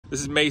This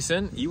is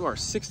Mason. You are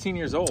 16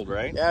 years old,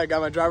 right? Yeah, I got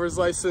my driver's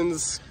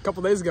license a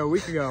couple days ago, a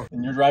week ago.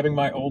 And you're driving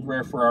my old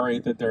rare Ferrari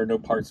that there are no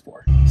parts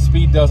for.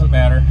 Speed doesn't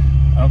matter.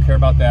 I don't care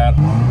about that.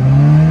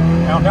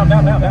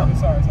 Down.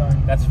 Sorry.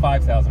 That's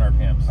 5,000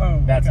 RPMs.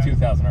 Oh, that's okay.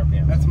 2,000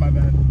 RPMs. That's my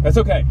bad. That's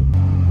okay.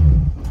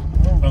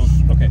 Oh,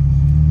 okay.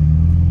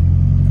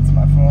 That's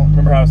my fault.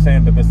 Remember how I was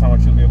saying that this time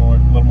I should be a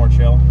little more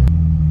chill?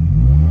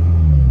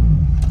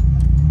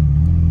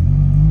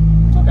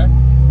 It's okay.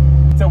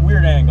 It's a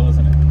weird angle,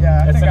 isn't it?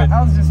 Yeah, I think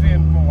I was just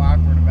being a little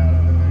awkward about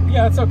it, I think.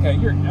 Yeah, it's okay.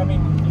 You're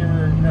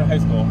in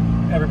high school.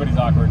 Everybody's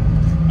awkward.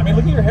 I mean,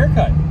 look at your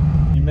haircut.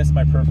 You missed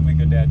my perfectly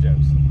good dad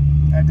jokes.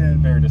 I did.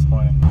 Very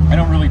disappointing. I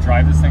don't really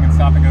drive this thing in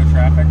stop and go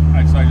traffic,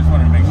 so I just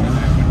wanted to make sure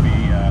that it would be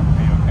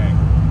okay.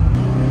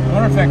 I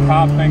wonder if that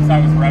cop thinks I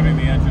was revving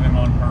the engine in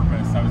on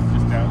purpose. I was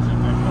just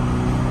downshifting.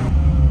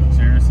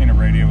 So you ever seen a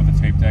radio with a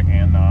tape deck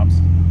and knobs?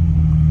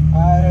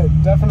 I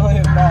definitely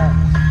have not.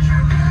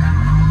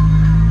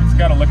 It's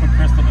got a liquid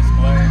crystal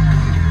display.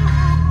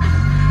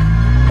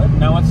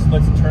 Now let's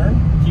turn.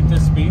 Keep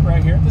this speed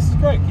right here. This is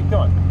great. Keep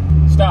going.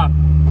 Stop.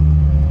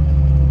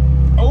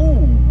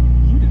 Oh,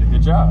 you did a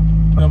good job.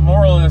 The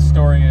moral of this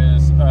story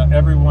is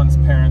everyone's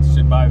parents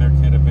should buy their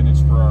kid a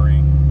vintage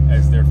Ferrari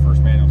as their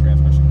first manual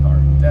transmission car.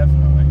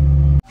 Definitely.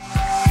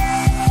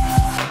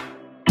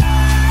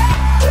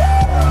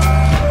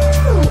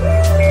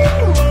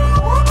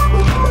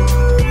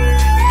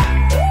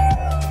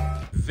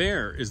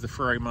 There is the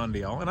Ferrari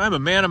Mondial, and I'm a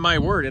man of my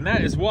word, and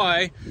that is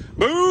why,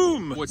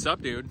 boom! What's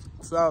up, dude?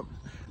 What's up?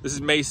 This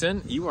is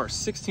Mason. You are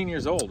 16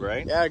 years old,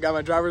 right? Yeah, I got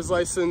my driver's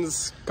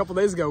license a couple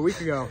days ago, a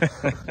week ago.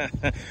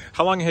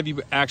 How long have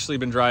you actually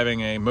been driving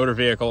a motor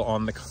vehicle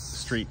on the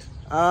street?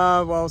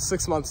 Well,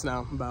 6 months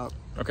now, about.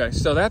 Okay,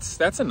 so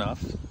that's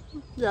enough.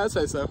 Yeah, I'd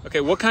say so.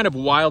 Okay, what kind of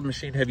wild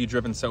machine have you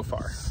driven so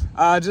far?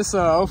 Just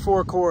a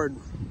 04 Accord.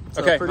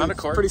 So okay, pretty, not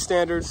Accord. Pretty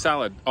standard.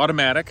 Solid.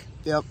 Automatic.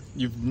 Yep.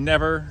 You've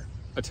never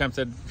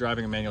attempted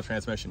driving a manual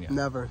transmission yet?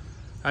 Never.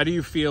 How do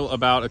you feel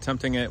about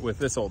attempting it with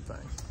this old thing?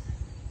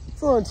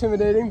 It's a little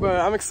intimidating, but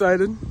I'm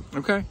excited.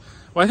 Okay.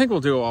 Well, I think we'll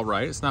do all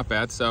right. It's not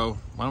bad, so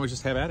why don't we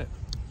just have at it?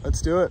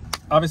 Let's do it.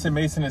 Obviously,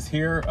 Mason is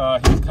here.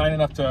 He was kind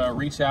enough to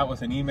reach out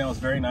with an email. It's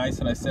very nice,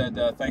 and I said,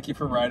 thank you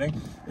for writing.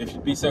 If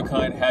you'd be so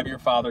kind, have your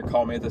father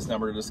call me at this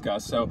number to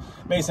discuss. So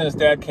Mason, his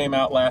dad came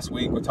out last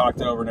week. We talked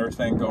it over and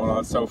everything going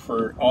on. So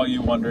for all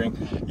you wondering,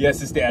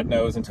 yes, his dad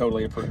knows and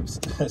totally approves.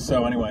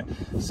 So anyway,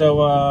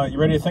 you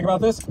ready to think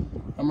about this?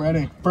 I'm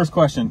ready. First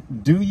question,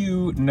 do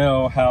you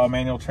know how a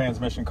manual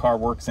transmission car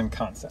works in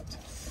concept?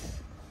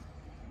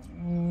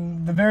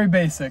 The very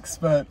basics,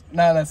 but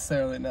not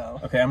necessarily, no.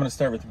 Okay, I'm going to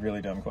start with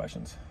really dumb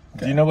questions.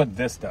 Okay. Do you know what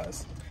this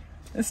does?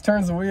 This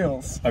turns the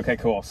wheels. Okay,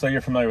 cool. So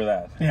you're familiar with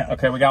that? Yeah.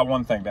 Okay, we got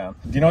one thing down.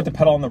 Do you know what the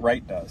pedal on the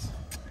right does?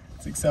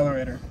 It's the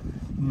accelerator.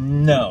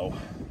 No.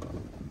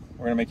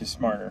 We're going to make you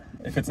smarter.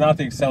 If it's not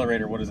the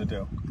accelerator, what does it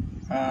do?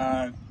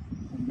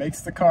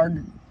 Makes the car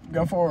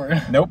go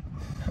forward. Nope.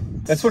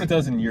 That's what it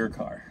does in your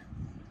car.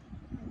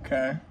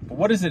 Okay. But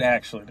what is it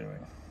actually doing?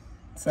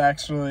 It's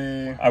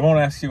actually... I won't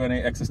ask you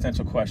any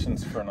existential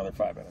questions for another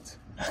 5 minutes.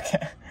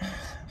 Okay.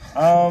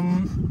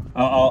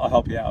 I'll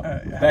help you out.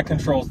 Yeah. That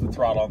controls the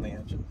throttle on the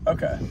engine.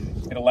 Okay.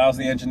 It allows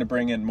the engine to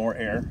bring in more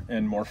air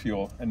and more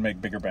fuel and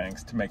make bigger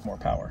bangs to make more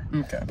power.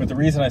 Okay. But the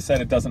reason I said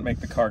it doesn't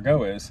make the car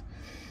go is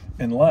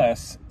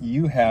unless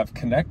you have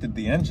connected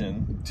the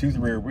engine to the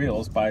rear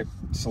wheels by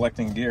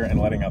selecting gear and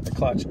letting out the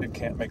clutch, it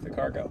can't make the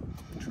car go.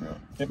 True.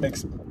 It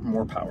makes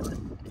more power,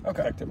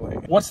 Okay. effectively.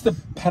 What's the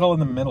pedal in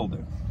the middle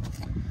do?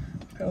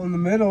 Pedal in the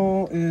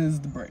middle is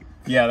the brake.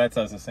 Yeah, that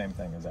does the same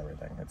thing as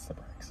everything. It's the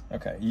brakes.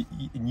 Okay,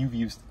 you've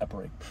used a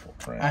brake before,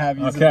 right? I have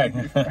used a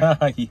brake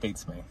before. He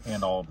hates me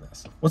and all of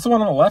this. What's the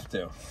one on the left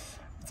do?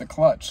 It's a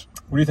clutch.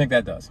 What do you think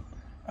that does?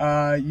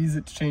 Use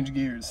it to change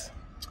gears.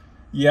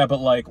 Yeah, but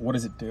like, what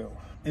does it do?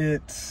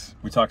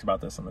 We talked about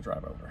this on the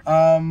drive over.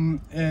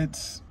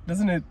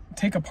 Doesn't it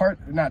take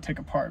apart, not take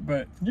apart,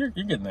 but You're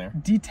getting there.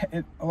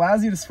 it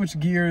allows you to switch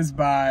gears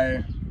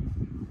by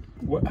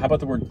How about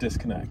the word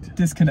disconnect?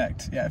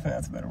 disconnect. Yeah, I think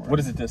that's a better word. What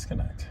does it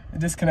disconnect? It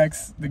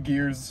disconnects the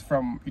gears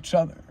from each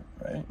other,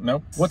 right?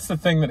 Nope. What's the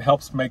thing that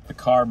helps make the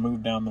car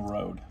move down the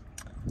road?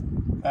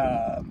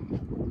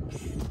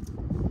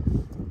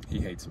 He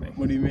hates me.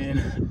 What do you mean?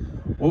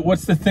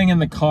 What's the thing in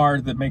the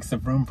car that makes the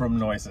vroom vroom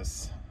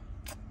noises?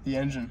 The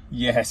engine.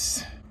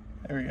 Yes.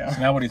 There we go. So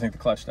now what do you think the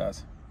clutch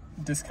does?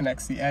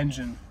 Disconnects the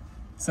engine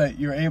so that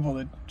you're able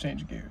to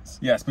change gears.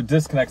 Yes, but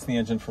disconnects the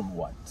engine from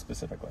what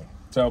specifically?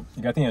 So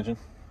you got the engine.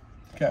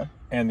 Okay.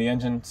 And the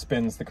engine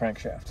spins the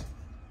crankshaft.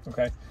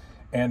 Okay.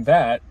 And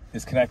that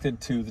is connected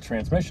to the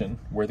transmission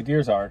where the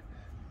gears are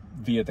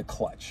via the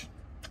clutch.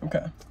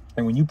 Okay.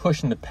 And when you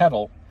push in the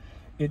pedal,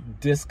 it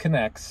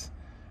disconnects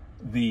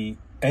the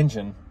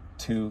engine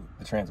to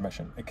the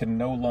transmission. It can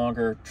no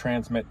longer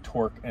transmit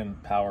torque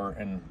and power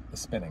and the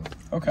spinning.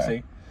 Okay.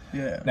 See?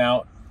 Yeah.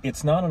 Now,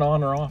 it's not an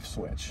on or off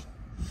switch.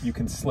 You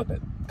can slip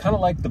it. Kind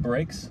of like the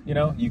brakes, you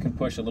know? You can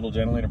push a little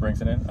gently and it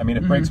brings it in. I mean,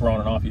 if brakes were on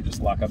and off, you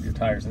just lock up your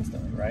tires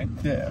instantly, right?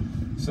 Yeah.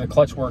 So the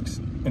clutch works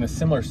in a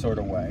similar sort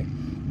of way.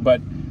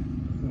 But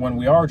when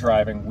we are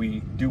driving,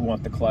 we do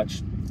want the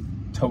clutch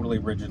totally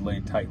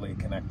rigidly, tightly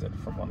connected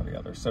from one to the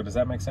other. So does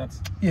that make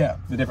sense? Yeah.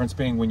 The difference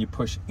being when you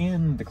push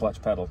in the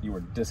clutch pedal, you are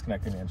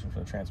disconnecting the engine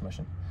from the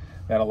transmission.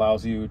 That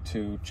allows you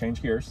to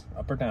change gears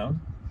up or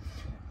down.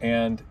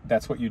 And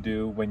that's what you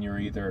do when you're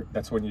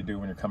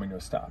coming to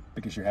a stop,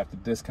 because you have to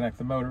disconnect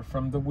the motor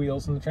from the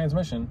wheels and the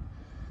transmission,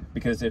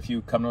 because if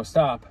you come to a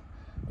stop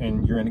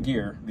and you're in a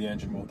gear, the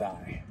engine will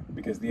die,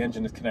 because the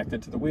engine is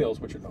connected to the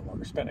wheels, which are no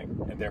longer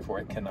spinning, and therefore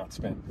it cannot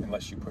spin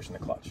unless you push in the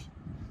clutch,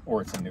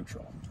 or it's in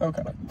neutral.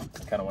 Okay. But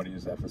I kind of want to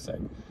use that for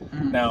sake.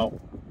 Now,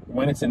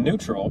 when it's in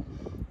neutral,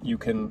 you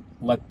can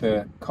let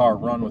the car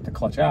run with the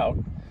clutch out,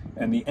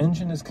 and the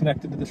engine is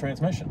connected to the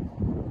transmission.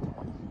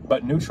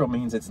 But neutral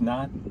means it's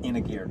not in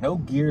a gear. No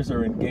gears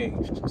are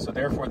engaged, so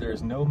therefore there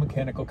is no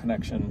mechanical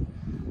connection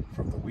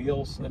from the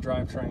wheels in the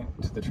drivetrain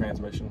to the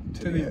transmission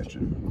to the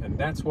engine. And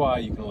that's why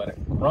you can let it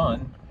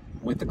run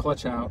with the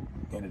clutch out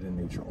and it in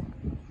neutral.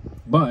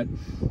 But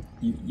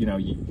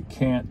you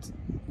can't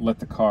let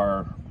the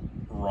car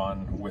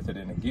run with it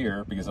in a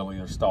gear, because it'll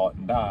either stall it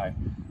and die,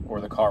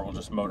 or the car will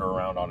just motor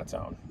around on its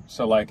own.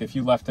 So like if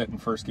you left it in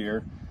first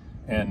gear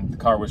and the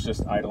car was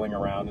just idling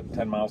around at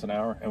 10 miles an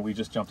hour and we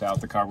just jumped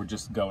out, the car would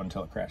just go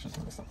until it crashes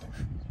into something.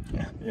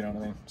 Yeah. You know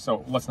what I mean?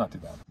 So let's not do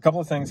that. A couple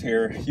of things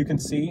here. You can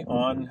see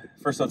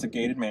first of all, it's a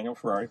gated manual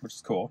Ferrari, which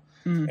is cool.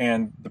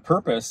 And the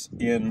purpose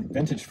in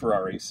vintage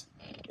Ferraris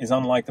is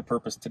unlike the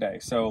purpose today.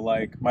 So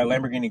like my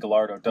Lamborghini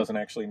Gallardo doesn't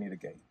actually need a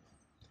gate.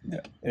 Yeah.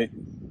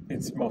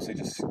 It's mostly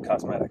just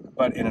cosmetic.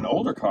 But in an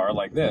older car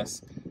like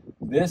this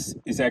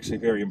is actually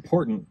very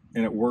important,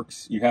 and it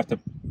works. You have to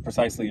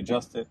precisely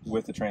adjust it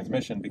with the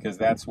transmission, because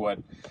that's what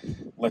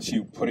lets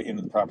you put it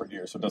into the proper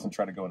gear, so it doesn't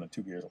try to go into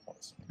 2 gears at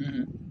once.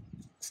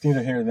 It's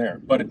neither here nor there,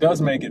 but it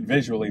does make it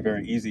visually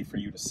very easy for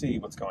you to see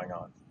what's going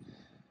on.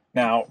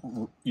 Now,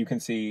 you can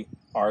see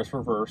R's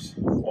reverse,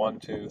 1,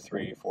 2,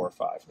 3, 4,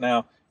 5.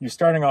 Now, you're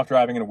starting off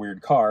driving in a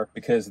weird car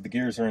because the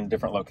gears are in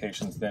different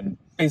locations than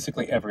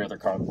basically every other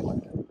car on the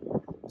planet.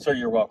 Sir,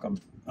 you're welcome.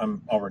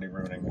 I'm already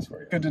ruining this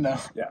for you. Good to know.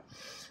 Yeah.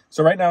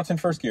 So right now it's in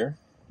first gear,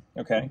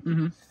 okay?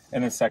 And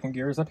then second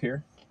gear is up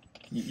here.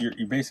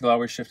 You're basically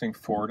always shifting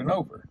forward and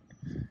over,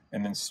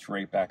 and then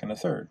straight back into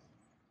third.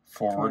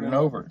 Forward and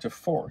over to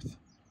fourth,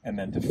 and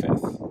then to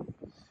fifth.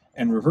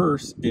 And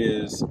reverse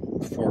is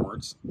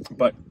forwards,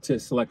 but to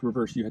select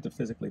reverse, you have to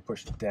physically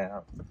push it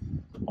down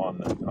I'll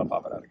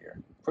pop it out of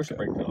gear. Push the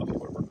brake pedal if you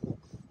want.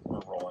 We're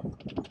rolling.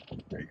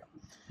 There you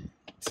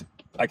go.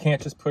 I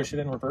can't just push it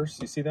in reverse.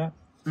 You see that?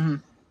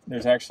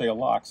 There's actually a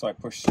lock, so I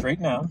push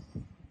straight down,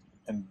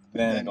 and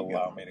then it'll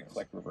allow me to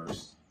click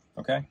reverse.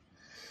 Okay?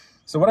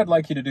 So what I'd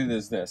like you to do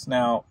is this.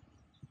 Now,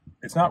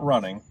 it's not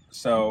running,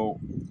 so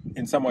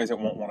in some ways it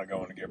won't want to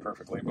go into gear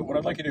perfectly, but what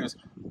I'd like you to do is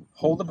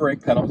hold the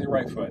brake pedal with your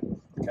right foot.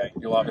 Okay?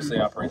 You'll obviously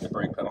operate the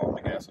brake pedal on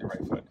the gas with your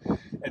right foot,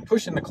 and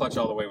push in the clutch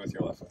all the way with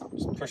your left foot.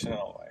 Just push it in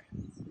all the way.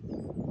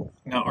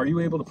 Now, are you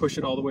able to push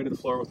it all the way to the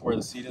floor with where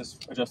the seat is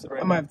adjusted right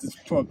now? I might have to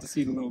pull up the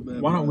seat a little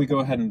bit. Why don't we go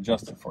ahead and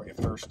adjust it for you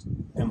first?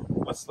 And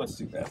let's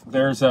do that.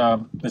 There's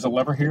a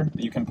lever here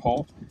that you can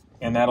pull,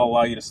 and that'll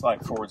allow you to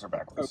slide forwards or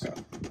backwards. Okay.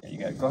 You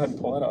got go ahead and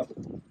pull that up.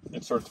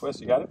 It sort of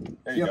twists. You got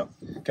it? There you go.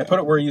 Okay, put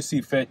it where you see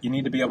fit. You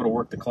need to be able to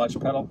work the clutch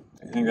pedal.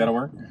 You think that'll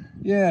work?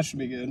 Yeah, it should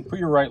be good. Put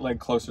your right leg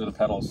closer to the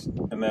pedals,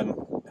 and then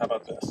how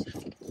about this?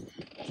 Do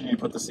you need to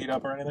put the seat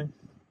up or anything?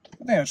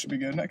 I think that should be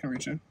good. I can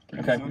reach it.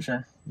 Okay, you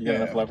sure? You got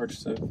enough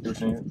leverage to do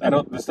what you need?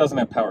 This doesn't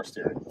have power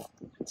steering,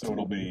 so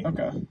it'll be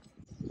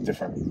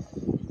different.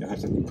 You'll have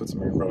to put some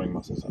of your rowing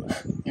muscles on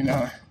it. You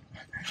know.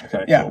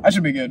 Okay. Yeah, cool. I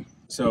should be good.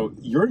 So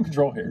you're in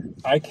control here.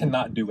 I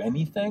cannot do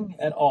anything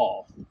at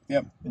all.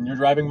 Yep. And you're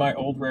driving my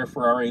old rare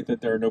Ferrari that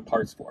there are no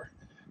parts for,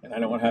 and I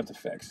don't want to have to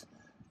fix.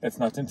 That's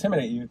not to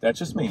intimidate you. That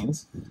just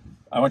means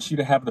I want you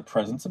to have the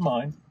presence of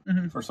mind.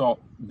 First of all,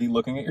 be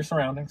looking at your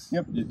surroundings.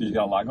 Yep. You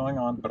got a lot going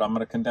on, but I'm going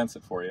to condense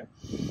it for you.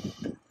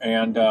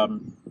 And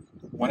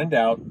when in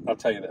doubt, I'll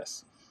tell you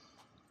this.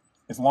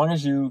 As long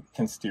as you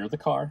can steer the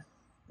car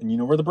and you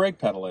know where the brake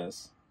pedal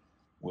is,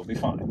 we'll be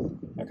fine.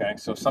 Okay?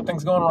 So if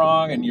something's going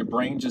wrong and your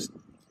brain just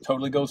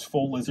totally goes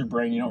full lizard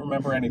brain, you don't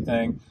remember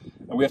anything,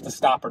 and we have to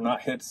stop or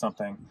not hit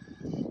something,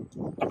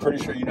 I'm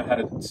pretty sure you know how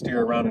to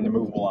steer around an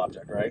immovable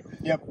object, right?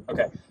 Yep.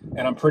 Okay.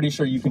 And I'm pretty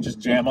sure you can just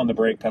jam on the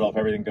brake pedal if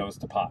everything goes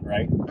to pot,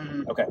 right?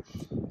 Okay.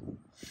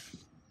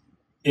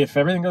 If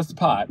everything goes to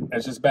pot,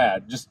 that's just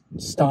bad. Just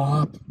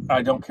stop.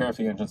 I don't care if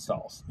the engine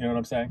stalls. You know what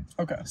I'm saying?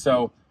 Okay.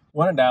 So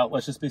when in doubt,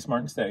 let's just be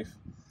smart and safe.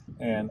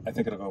 And I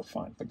think it'll go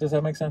fine. But does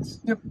that make sense?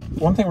 Yep.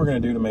 One thing we're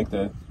going to do to make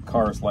the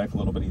car's life a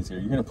little bit easier,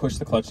 you're going to push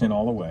the clutch in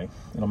all the way.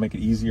 It'll make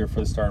it easier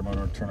for the starter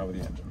motor to turn over the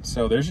engine.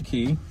 So there's your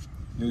key.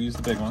 You'll use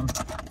the big one.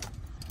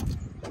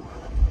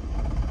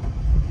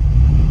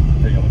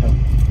 There you go.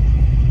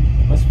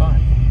 That's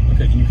fine.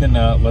 Okay, you can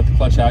let the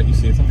clutch out. You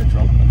see it's in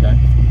neutral. Okay.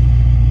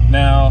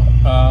 Now,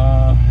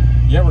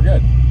 yeah, we're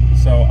good.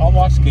 So I'll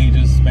watch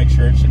gauges, make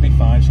sure it should be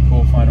fine. Should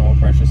cool, fine oil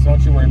pressure. So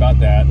don't you worry about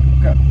that.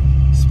 Okay.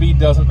 Speed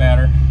doesn't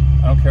matter.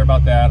 I don't care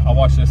about that. I'll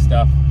watch this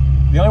stuff.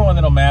 The only one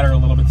that'll matter a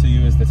little bit to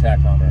you is the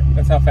tachometer.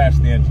 That's how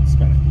fast the engine's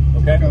spinning.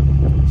 Okay?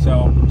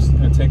 So I'm just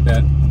going to take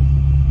that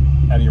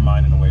out of your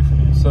mind and away from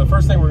you. So the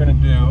first thing we're going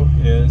to do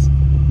is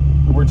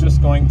we're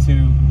just going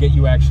to get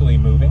you actually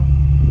moving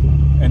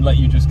and let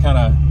you just kind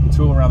of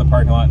tool around the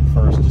parking lot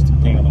first, just to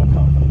gain a little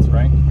confidence,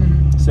 right?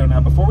 Mm-hmm. So now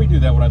before we do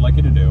that, what I'd like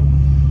you to do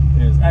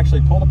is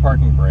actually pull the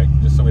parking brake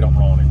just so we don't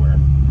roll anywhere.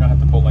 You don't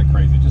have to pull it like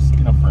crazy, just,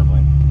 you know,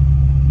 firmly.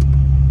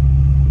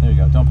 There you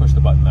go. Don't push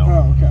the button though.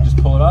 Oh, okay. Just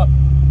pull it up.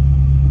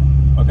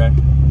 Okay.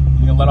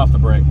 You can let off the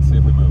brake and see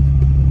if we move.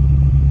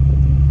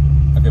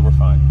 Okay, we're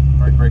fine.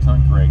 Brake's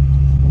on. Great.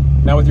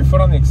 Now with your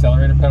foot on the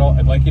accelerator pedal,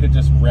 I'd like you to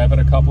just rev it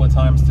a couple of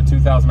times to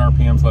 2,000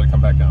 RPMs, let it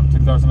come back down.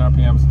 2,000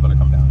 RPMs, let it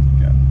come down.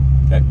 Good.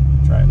 Okay,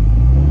 try it.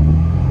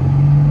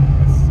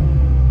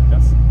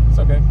 It's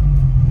okay.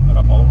 Let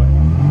up all the way.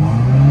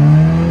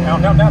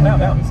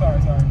 Down. Sorry.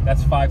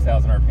 That's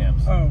 5,000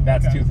 RPMs. Oh,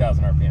 that's okay.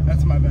 2,000 RPMs.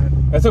 That's my bad.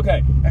 That's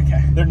okay.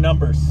 Okay. They're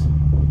numbers.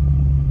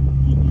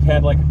 You've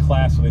had like a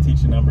class where they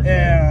teach you numbers.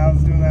 Yeah, I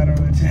was doing that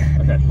earlier today.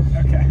 Okay.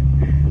 Okay.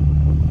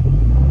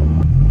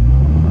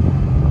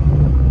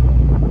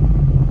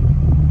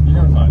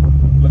 You're doing fine.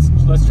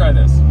 Let's try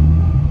this.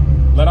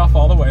 Let off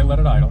all the way. Let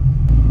it idle.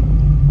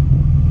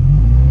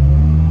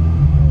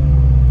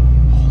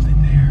 Hold it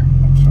there.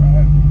 I'm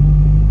trying.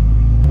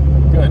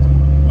 Good.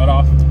 Let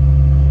off.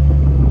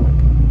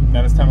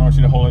 Now this time I want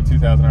you to hold it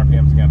 2,000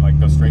 RPMs again. Like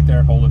go straight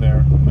there, hold it there,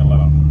 and then let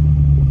off.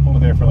 Hold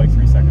it there for like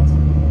 3 seconds.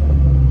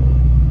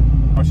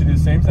 I want you to do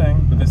the same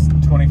thing, but this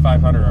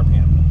 2,500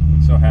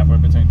 RPM. So halfway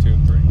between 2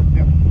 and 3.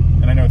 Yep.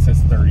 And I know it says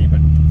 30,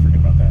 but forget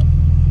about that.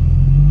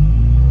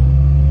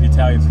 The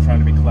Italians are trying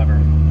to be clever.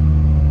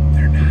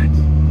 They're not.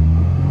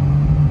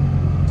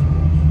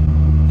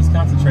 He's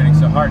concentrating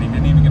so hard, he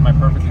didn't even get my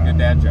perfectly good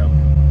dad joke.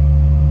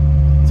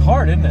 It's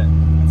hard, isn't it?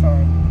 It's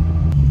hard.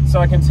 So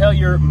I can tell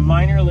you're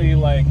minorly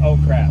like, oh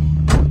crap.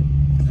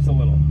 Just a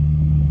little.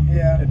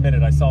 Yeah. Admit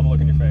it, I saw the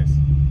look in your face.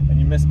 And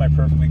you missed my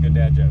perfectly good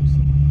dad jokes.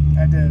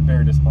 I did.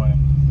 Very disappointing.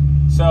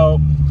 So,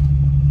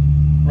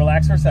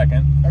 relax for a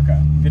second.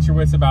 Okay. Get your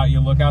wits about you,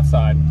 look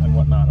outside and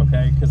whatnot,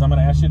 okay? Because I'm going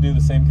to ask you to do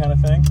the same kind of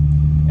thing.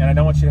 And I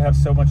don't want you to have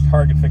so much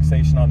target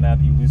fixation on that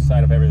you lose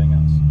sight of everything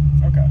else.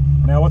 Okay.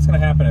 Now what's going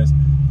to happen is,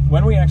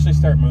 when we actually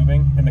start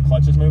moving and the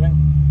clutch is moving,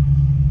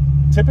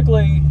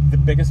 typically the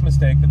biggest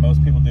mistake that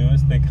most people do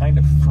is they kind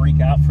of freak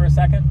out for a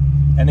second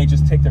and they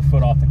just take their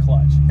foot off the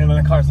clutch. And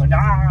then the car's like,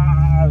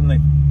 ah! And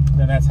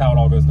then that's how it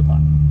all goes to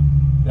pot.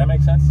 Does that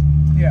make sense?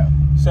 Yeah.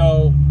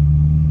 So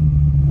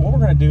what we're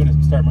going to do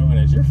to start moving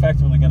is you're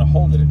effectively going to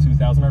hold it at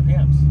 2,000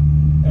 RPMs.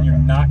 And Okay. you're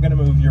not going to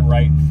move your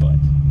right foot.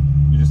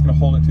 You're just going to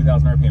hold it at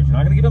 2,000 RPMs. You're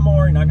not going to give it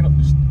more. You're not going to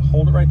just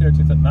hold it right there at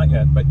 2,000. Not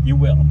yet, but you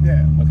will.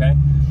 Yeah. Okay?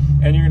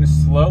 And you're going to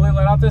slowly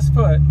let out this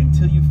foot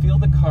until you feel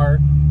the car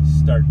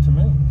start to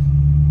move.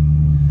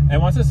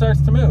 And once it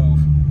starts to move,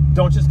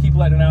 don't just keep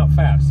letting it out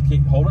fast.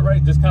 Hold it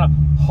right. Just kind of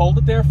hold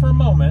it there for a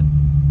moment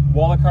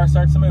while the car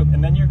starts to move.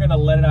 And then you're going to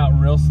let it out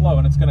real slow.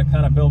 And it's going to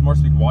kind of build more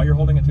speed while you're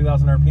holding at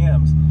 2,000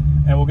 RPMs.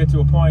 And we'll get to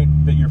a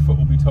point that your foot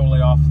will be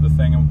totally off the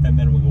thing, and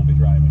then we will be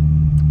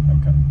driving.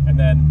 Okay. And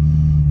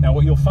then, now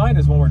what you'll find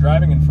is when we're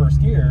driving in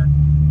first gear,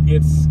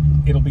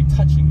 it'll be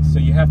touchy. So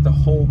you have to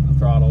hold the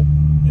throttle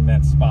in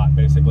that spot,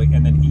 basically,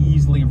 and then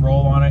easily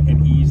roll on it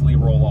and easily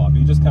roll off.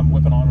 You just come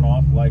whipping on and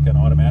off like an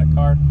automatic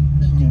car.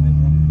 You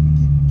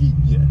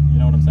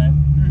know what I'm saying?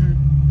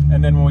 Mm-hmm.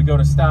 And then when we go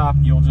to stop,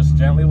 you'll just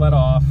gently let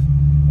off,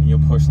 and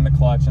you'll push in the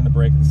clutch and the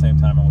brake at the same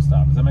time, and we'll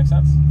stop. Does that make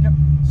sense? Yep.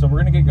 So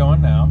we're going to get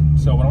going now.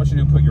 So what I want you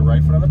to do, put your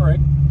right foot on the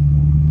brake.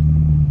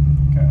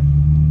 Okay.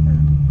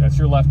 That's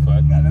your left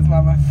foot. That is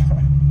my left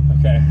foot.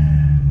 Okay.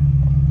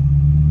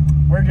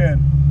 We're good.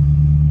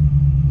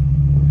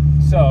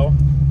 So,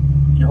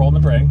 you're holding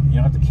the brake. You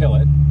don't have to kill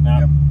it. Now,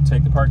 Yep.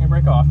 take the parking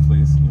brake off,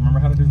 please. You remember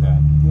how to do that.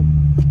 Yep.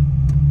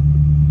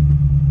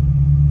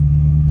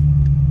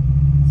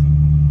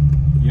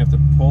 You have to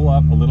pull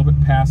up a little bit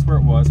past where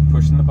it was,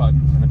 pushing the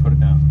button, and then put it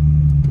down.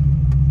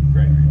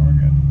 Great. There we go. We're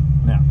good.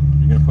 Now,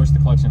 you're going to push the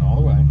clutch in all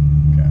the way.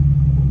 Okay.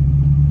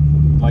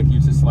 I'd like you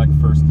to select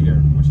first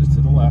gear, which is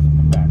to the left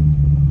and back.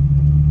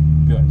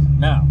 Good.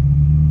 Now,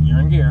 you're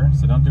in gear,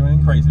 so don't do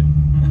anything crazy.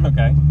 Mm-hmm.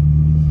 Okay?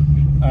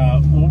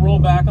 We'll roll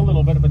back a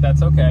little bit, but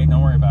that's okay.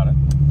 Don't worry about it.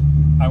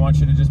 I want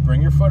you to just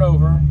bring your foot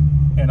over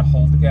and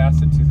hold the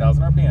gas at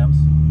 2,000 RPMs.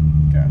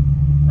 Okay.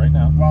 Right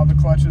now. While the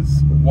clutch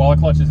is... While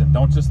the clutch is in.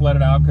 Don't just let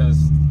it out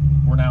because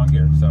we're now in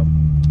gear. So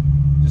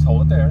just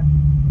hold it there.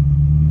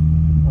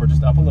 Or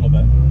just up a little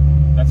bit.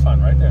 That's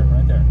fine. Right there.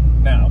 Right there.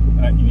 Now,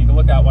 you need to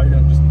look out while you're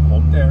doing it. Just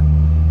hold it there.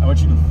 I want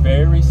you to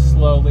very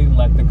slowly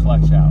let the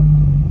clutch out.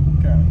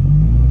 Okay.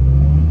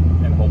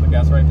 And hold the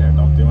gas right there.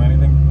 Don't do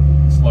anything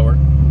slower.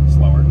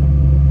 Slower.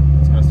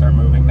 It's going to start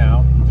moving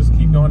now. Just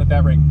keep going at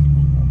that rate.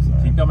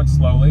 Keep going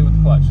slowly with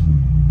the clutch.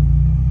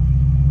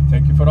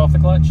 Take your foot off the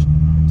clutch.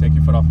 Take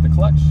your foot off the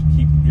clutch.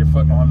 Keep your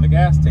foot on the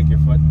gas. Take your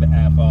foot the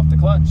F off the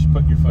clutch.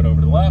 Put your foot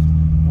over to the left.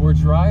 We're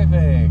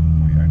driving.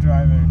 We are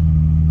driving.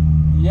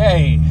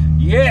 Yay.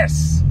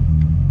 Yes.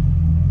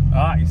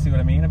 Ah, you see what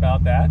I mean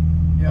about that?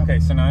 Yep. Okay,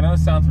 so now I know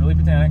this sounds really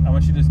pedantic. I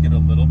want you to just give it a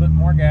little bit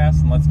more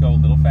gas and let's go a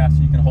little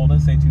faster. You can hold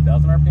it, say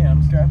 2,000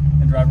 RPMs. Okay.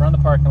 And drive around the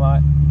parking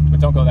lot with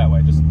don't go that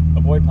way. Just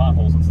avoid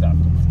potholes and stuff.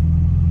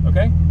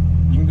 Okay?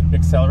 You can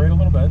accelerate a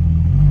little bit.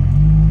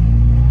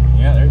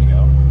 Yeah, there you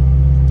go.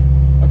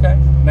 Okay,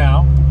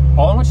 now,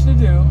 all I want you to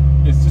do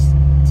is just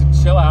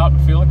to chill out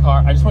and feel the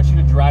car. I just want you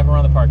to drive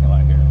around the parking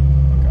lot here.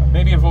 Okay.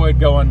 Maybe avoid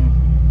going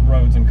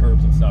roads and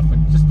curbs and stuff, but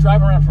just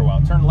drive around for a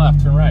while. Turn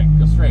left, turn right,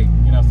 go straight,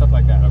 you know, stuff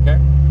like that, okay?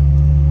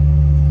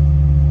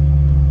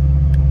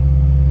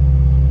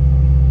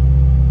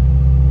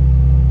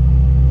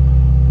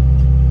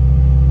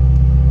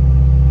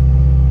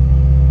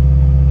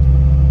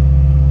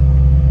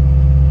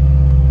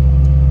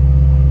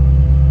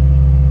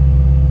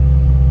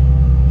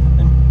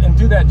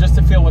 Do that just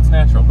to feel what's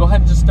natural. Go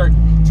ahead and just start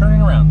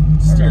turning around.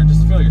 Steer, okay.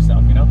 Just feel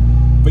yourself, you know?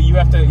 But you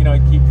have to, you know,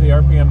 keep the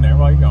RPM there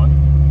while you're going.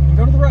 And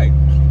go to the right.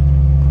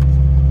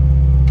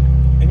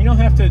 And you don't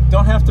have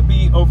to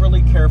be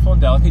overly careful and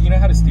delicate. You know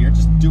how to steer.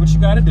 Just do what you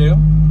gotta do.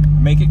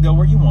 Make it go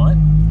where you want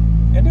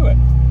and do it.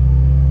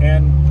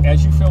 And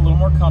as you feel a little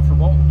more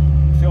comfortable,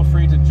 feel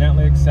free to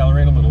gently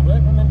accelerate a little bit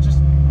and then just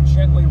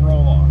gently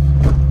roll off.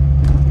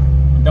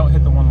 And don't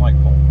hit the one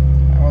light pole.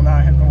 I will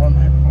not hit the one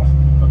light pole.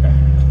 Okay.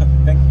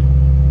 Thank you.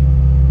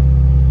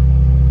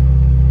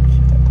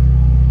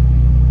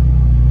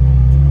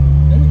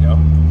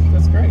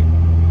 That's great.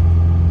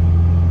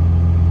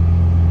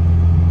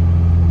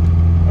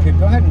 Okay,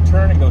 go ahead and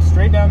turn and go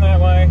straight down that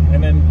way,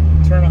 and then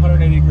turn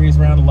 180 degrees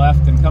around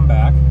left and come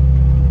back.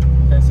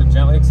 Okay, so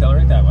gently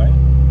accelerate that way.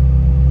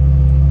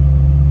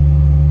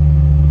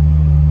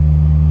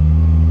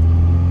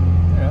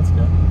 Yeah, that's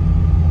good.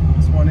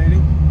 It's 180?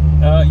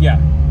 Yeah.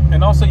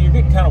 And also, you're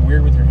getting kind of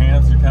weird with your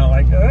hands. You're kind of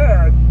like,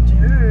 yeah.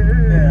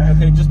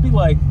 Okay, just be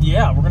like,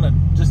 yeah, we're gonna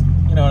just,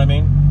 you know what I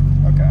mean?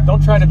 Okay.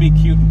 Don't try to be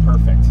cute and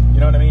perfect. You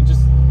know what I mean?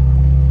 Just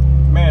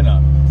man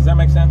up. Does that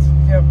make sense?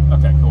 Yep.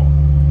 Okay, cool.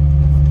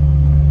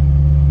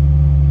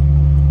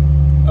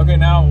 Okay,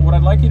 now what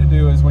I'd like you to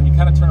do is when you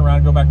kind of turn around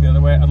and go back the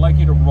other way, I'd like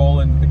you to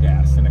roll into the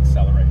gas and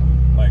accelerate.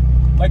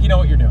 Like you know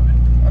what you're doing.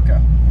 Okay.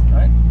 All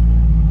right?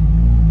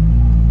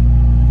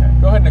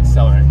 Okay, go ahead and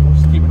accelerate. We'll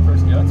just keep it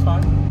first gear. That's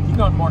fine. Keep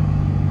going. More.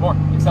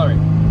 Accelerate.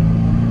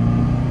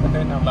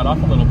 Okay, now let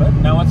off a little bit.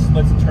 Now let's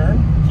turn.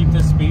 Keep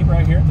this speed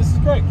right here. This is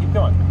great. Keep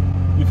going.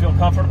 You feel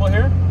comfortable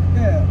here?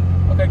 Yeah.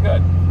 Okay,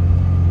 good.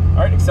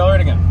 All right,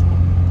 accelerate again.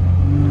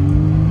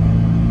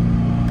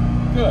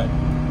 Good.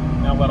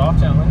 Now let off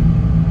gently.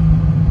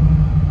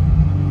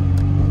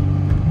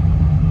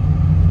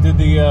 Did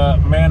the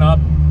man up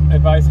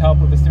advice help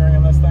with the steering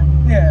on this thing?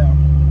 Yeah.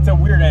 It's a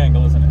weird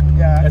angle, isn't it?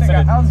 Yeah,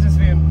 I was just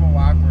being a little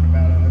awkward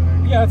about it, I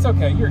think. Yeah, it's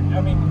okay. You're in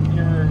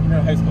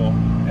high school.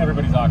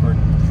 Everybody's awkward.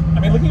 I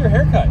mean, look at your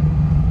haircut.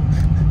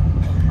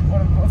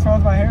 What's wrong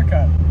with my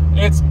haircut?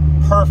 It's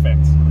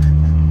perfect.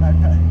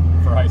 Okay.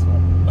 For high school.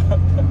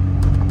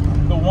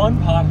 The one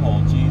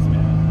pothole, geez,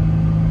 man.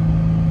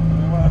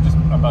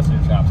 I'm busting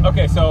your chops.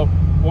 Okay, so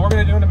what we're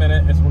gonna do in a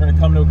minute is we're gonna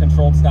come to a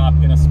controlled stop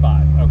in a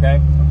spot,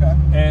 okay? Okay.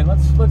 And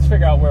let's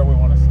figure out where we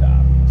want to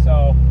stop.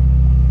 So,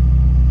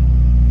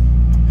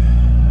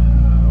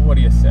 what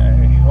do you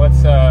say?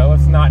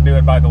 Let's not do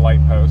it by the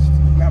light post.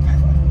 Not by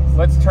the light post.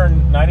 Let's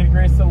turn 90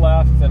 degrees to the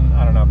left and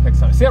I don't know, pick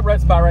something. See that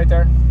red spot right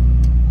there?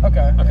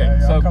 Okay. Okay,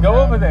 yeah, so go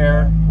over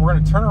there. We're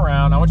going to turn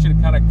around. I want you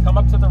to kind of come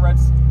up to the red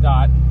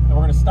dot, and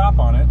we're going to stop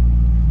on it.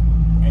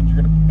 And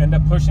you're going to end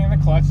up pushing the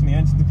clutch, and the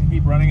engine's going to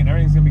keep running, and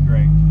everything's going to be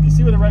great. You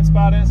see where the red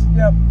spot is?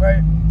 Yep,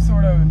 right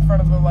sort of in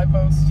front of the light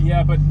post.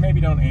 Yeah, but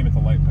maybe don't aim at the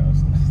light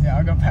post. Yeah,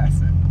 I'll go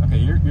past it. Okay,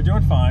 you're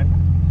doing fine.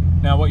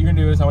 Now what you're going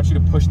to do is I want you to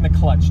push in the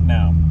clutch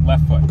now.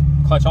 Left foot.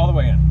 Clutch all the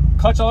way in.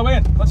 Clutch all the way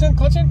in. Clutch in,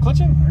 clutch in, clutch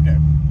in. Okay.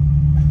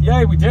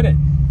 Yay, we did it.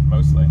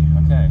 Mostly.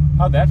 Okay.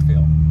 How'd that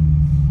feel?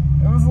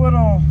 It was a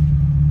little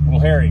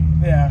hairy.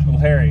 Yeah. A little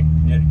hairy.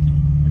 Yeah,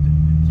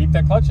 keep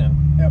that clutch in.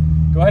 Yep.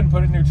 Go ahead and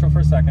put it in neutral for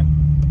a second.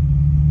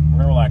 We're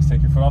going to relax.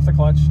 Take your foot off the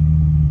clutch.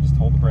 Just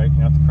hold the brake.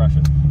 You don't have to crush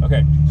it.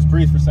 Okay. Just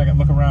breathe for a second.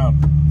 Look around.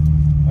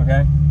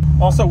 Okay?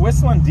 Also,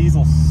 whistling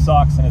diesel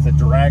sucks and is a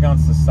drag on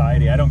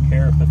society. I don't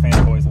care if the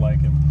fanboys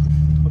like him.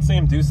 Let's see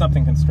him do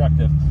something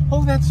constructive.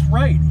 Oh, that's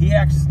right. He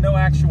has no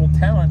actual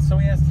talent, so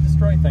he has to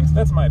destroy things.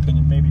 That's my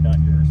opinion. Maybe not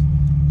yours.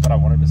 But I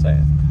wanted to say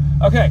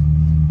it. Okay.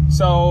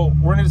 So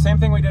we're gonna do the same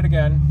thing we did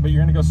again, but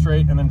you're gonna go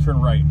straight and then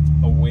turn right,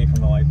 away from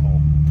the light pole.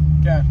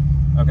 Okay.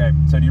 Okay,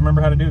 so do you remember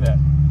how to do that?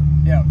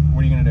 Yeah.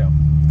 What are you gonna do?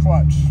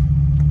 Clutch.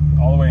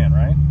 All the way in,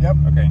 right? Yep.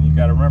 Okay, and you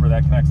gotta remember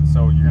that connects it.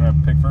 So you're gonna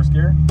pick first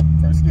gear?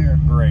 First gear.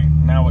 Great.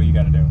 Now what you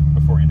gotta do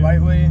before you do?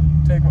 Lightly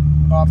take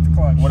off the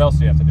clutch. What else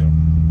do you have to do?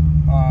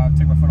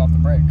 Take my foot off the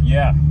brake.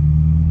 Yeah.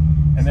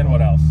 And then what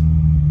else?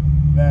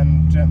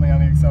 Then gently on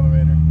the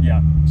accelerator.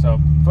 Yeah, so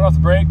foot off the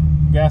brake,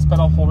 gas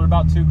pedal, hold it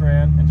about 2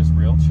 grand, and just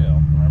real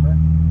chill, remember?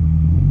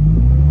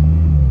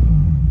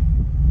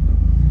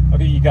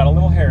 Okay, you got a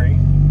little hairy.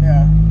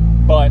 Yeah.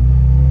 But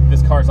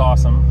this car's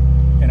awesome,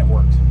 and it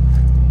worked.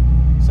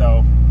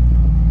 So,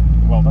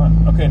 well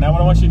done. Okay, now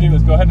what I want you to do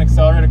is go ahead and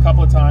accelerate a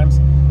couple of times,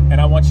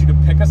 and I want you to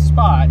pick a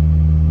spot,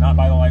 not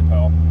by the light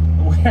pole,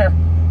 where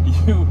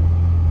you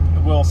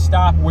will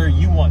stop where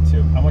you want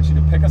to. I want you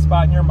to pick a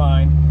spot in your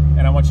mind,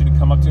 and I want you to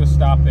come up to a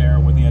stop there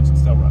with the engine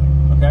still running,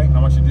 okay? And I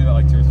want you to do that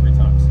like 2 or 3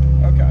 times.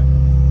 Okay.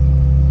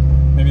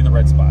 Maybe the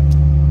red spot.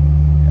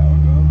 Yeah, we'll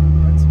go over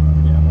the red spot.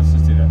 Yeah, let's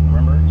just do that.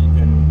 Remember,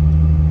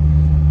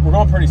 we're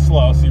going pretty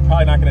slow, so you're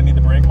probably not going to need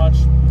the brake much.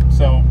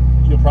 So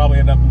you'll probably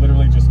end up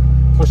literally just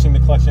pushing the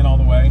clutch in all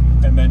the way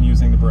and then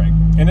using the brake.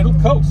 And it'll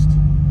coast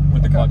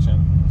with the clutch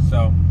in.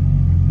 So,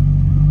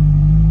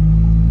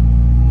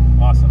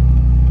 awesome.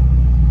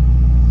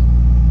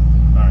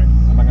 All right,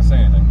 I'm not going to say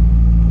anything.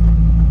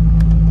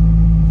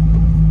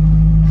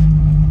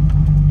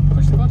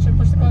 Push the clutch in,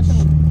 push the clutch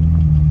in.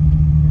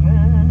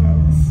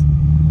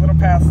 A little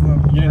past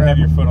the... You didn't have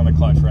your foot on the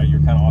clutch, right?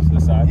 You're kind of off to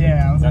the side?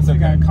 Yeah, that's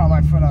okay. I caught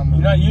my foot on the...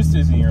 You're not used to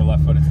using your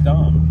left foot. It's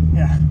dumb.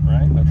 Yeah.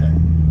 Right? Okay.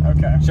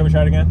 Okay. Shall we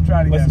try it again?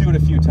 Try it again. Let's do it a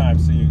few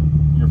times so your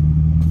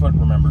foot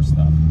remembers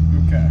stuff.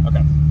 Okay.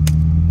 Okay.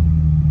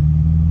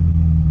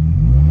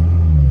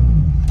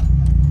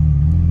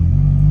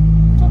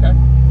 Okay.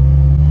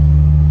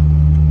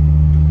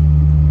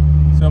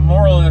 So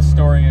moral of this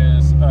story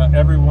is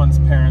everyone's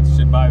parents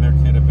should buy their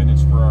kid a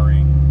vintage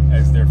Ferrari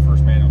as their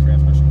first manual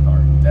transmission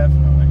car.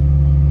 Definitely.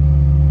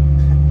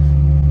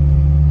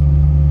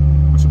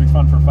 Which will be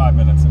fun for 5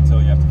 minutes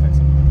until you have to fix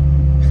it.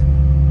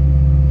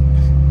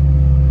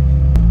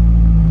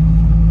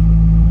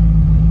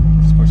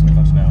 Just pushing the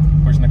clutch now.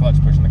 Pushing the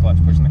clutch, pushing the clutch,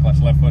 pushing the clutch.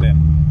 Left foot in.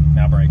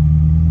 Now brake.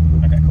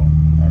 Okay, cool.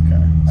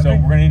 Okay. So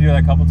we're going to need to do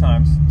that a couple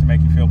times to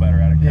make you feel better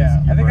at it.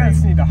 Yeah, I think I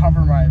just need to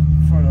hover my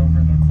foot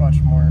over the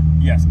clutch more.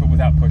 Yes, but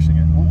without pushing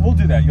it. We'll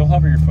do that. You'll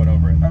hover your foot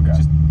over it. Okay.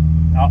 Just,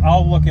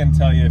 I'll look and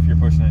tell you if you're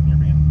pushing it and you're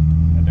being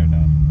a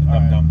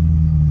dum-dum.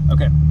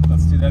 Okay,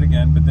 let's do that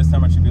again, but this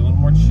time I should be a little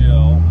more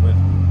chill with...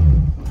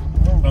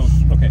 Oh,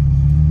 okay.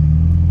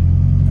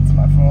 That's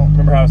my fault.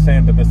 Remember how I was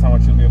saying that this time I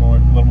should be a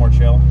little more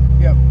chill?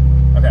 Yep.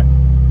 Okay.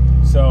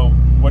 So,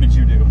 what did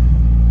you do?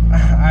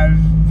 I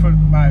put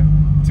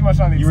too much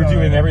on the accelerator. You were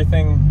doing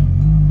everything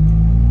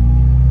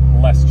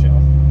less chill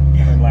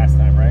than last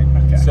time, right?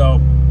 Okay. So,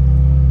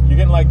 you're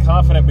getting like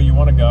confident, but you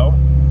want to go.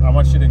 I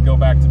want you to go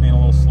back to being a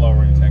little slower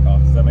when you take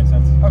off. Does that make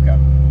sense? Okay.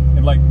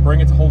 And like bring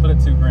it to hold it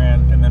at 2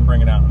 grand and then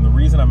bring it out. And the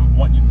reason I'm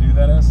wanting you to do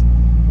that is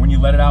when you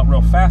let it out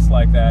real fast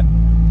like that,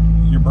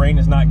 your brain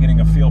is not getting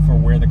a feel for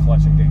where the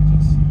clutch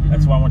engages.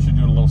 That's why I want you to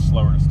do it a little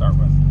slower to start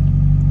with.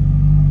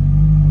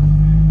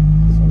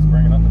 So let's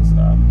bring it up and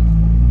stop.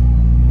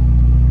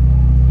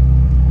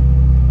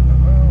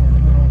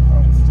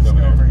 Just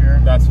go over here.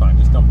 That's fine.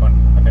 Just don't put.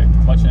 Okay,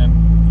 clutch in.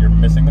 You're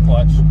missing the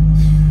clutch.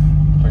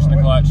 Pushing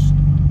the clutch.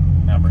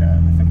 Now brake. I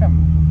think I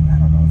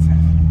don't know what's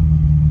happening.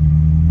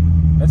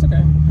 That's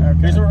okay.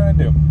 Here's what we're going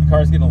to do. The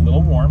car's getting a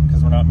little warm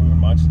because we're not moving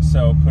much.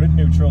 So put it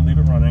neutral, leave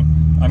it running.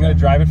 I'm going to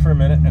drive it for a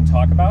minute and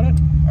talk about it.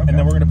 And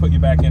then we're going to put you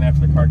back in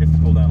after the car gets to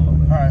cool down a little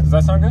bit. All right. Does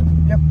that sound good?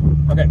 Yep.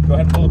 Okay, go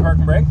ahead and pull the park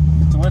and brake.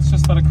 So let's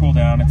just let it cool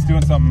down. It's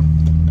doing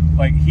something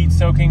like heat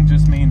soaking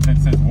just means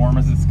it's as warm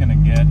as it's going to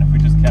get. And if we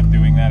just kept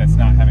doing that, it's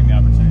not having the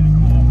opportunity to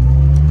cool.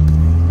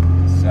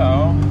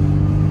 So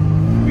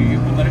we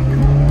will let it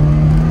cool.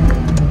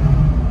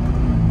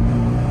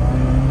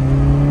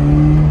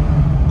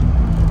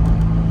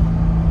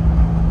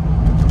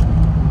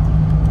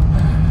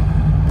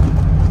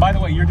 By the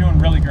way, you're doing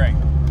really great.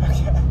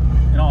 Okay.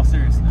 In all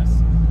seriousness.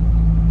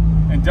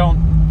 And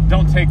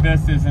don't take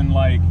this as in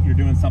like you're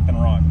doing something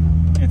wrong.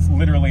 It's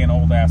literally an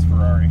old ass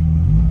Ferrari.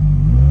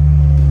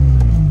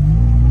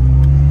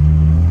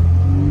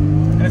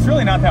 And it's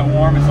really not that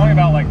warm. It's only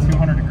about like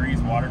 200 degrees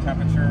water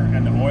temperature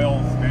and the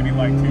oil's maybe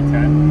like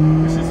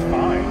 210, which is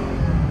fine.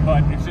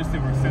 But it's just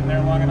that we're sitting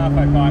there long enough,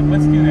 I thought,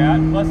 let's do that.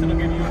 Plus it'll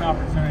give you an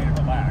opportunity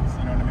to relax,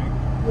 you know what I mean?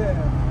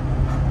 Yeah.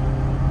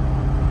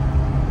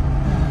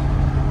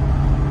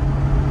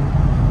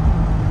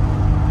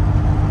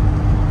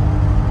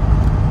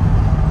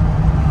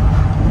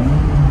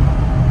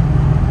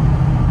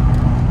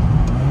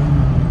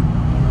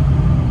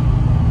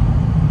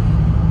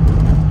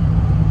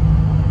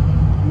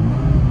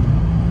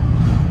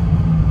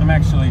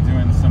 Actually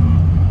doing some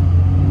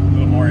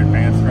little more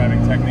advanced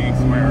driving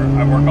techniques where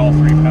I work all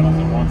 3 pedals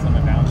at once on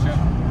the downshift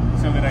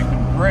so that I can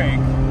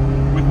brake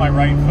with my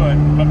right foot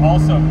but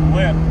also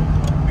flip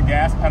the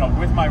gas pedal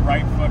with my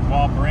right foot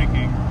while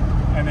braking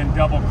and then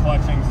double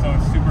clutching so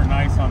it's super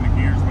nice on the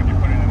gears when you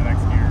put it in the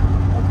next gear.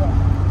 Okay.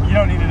 You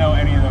don't need to know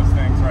any of those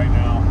things right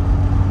now,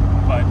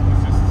 but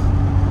it's just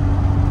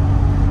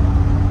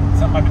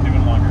something I've been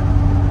doing longer.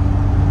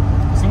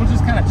 So we'll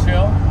just kind of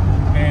chill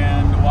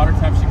and the water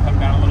temp should come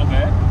down a little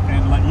bit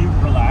and let you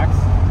relax,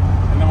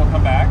 and then we'll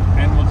come back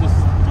and we'll just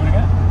do it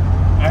again.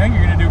 I think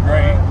you're going to do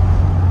great,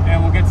 and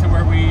we'll get to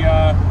where we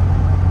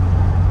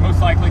most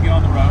likely get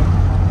on the road.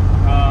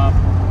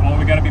 Well,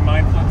 we got to be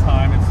mindful of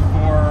time. It's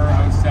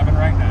 4:07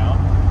 right now,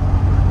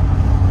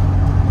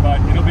 but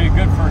it'll be a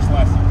good first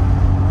lesson.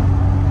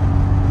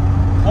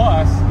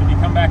 Plus, if you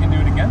come back and do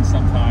it again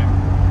sometime,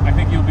 I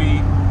think you'll be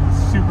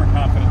super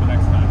confident the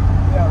next time.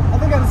 Yeah, I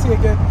think I just need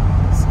to get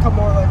a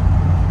couple more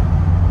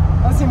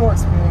I see more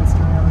experience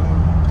doing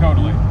everything.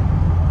 Totally.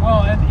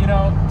 Well, and you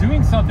know,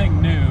 doing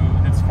something new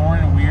that's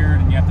foreign and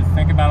weird and you have to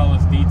think about all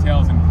those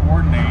details and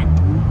coordinate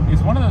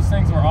is one of those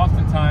things where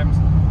oftentimes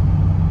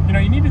you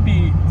know, you need to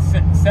be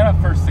set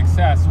up for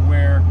success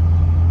where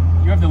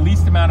you have the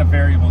least amount of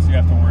variables you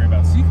have to worry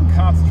about. So you can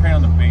concentrate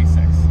on the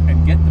basics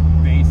and get the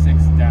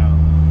basics down.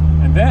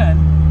 And then,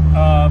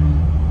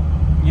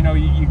 you know,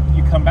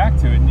 you come back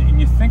to it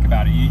and you think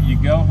about it. You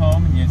go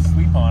home and you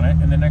sleep on it,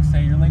 and the next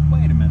day you're like,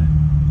 wait a minute.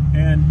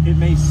 And it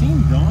may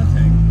seem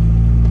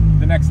daunting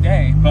the next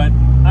day, but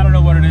I don't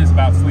know what it is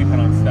about sleeping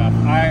on stuff.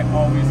 I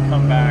always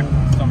come back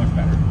so much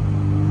better.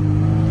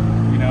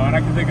 You know, and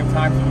I can think of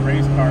times with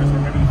race cars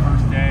where maybe the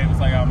first day it was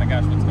like, oh my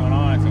gosh, what's going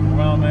on? It's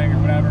overwhelming or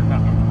whatever.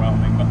 Not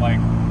overwhelming, but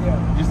like,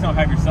 you just don't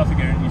have yourself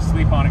together, and you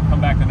sleep on it,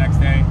 come back the next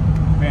day,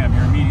 bam,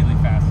 you're immediately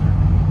faster.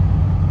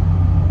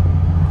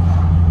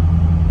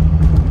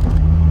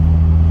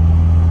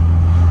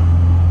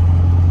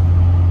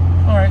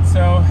 All right,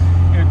 so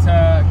it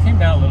came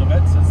down a little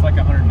bit, so it's like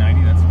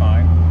 190, that's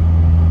fine.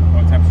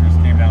 Oil temperatures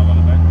came down a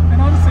little bit.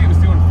 And honestly, it was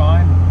doing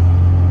fine,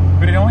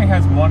 but it only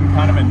has one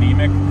kind of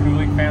anemic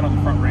cooling fan on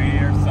the front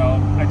radiator, so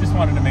I just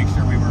wanted to make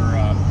sure we were,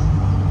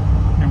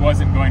 it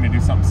wasn't going to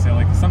do something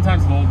silly, because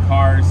sometimes with old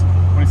cars,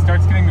 when it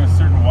starts getting to a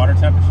certain water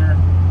temperature,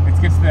 it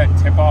gets to that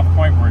tip-off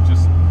point where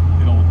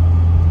it'll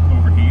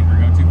overheat or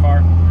go too far.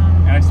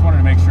 And I just wanted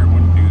to make sure it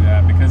wouldn't do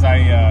that, because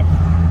I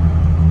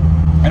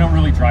don't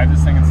really drive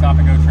this thing in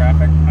stop-and-go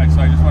traffic, so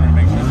I just wanted to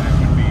make sure that it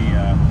would be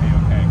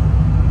okay.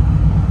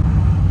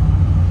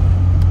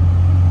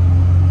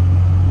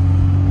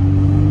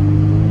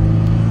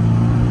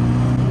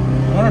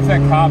 I wonder if that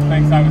cop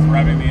thinks I was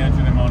revving the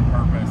engine in on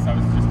purpose. I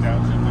was just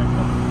downshifting.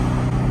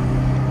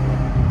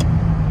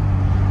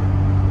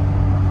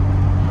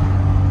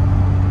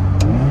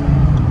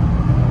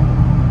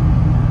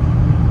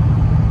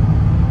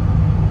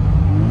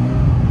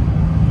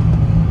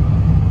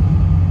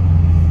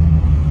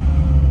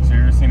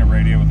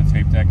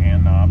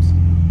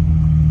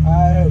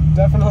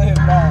 Definitely is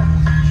not.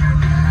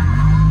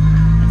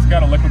 It's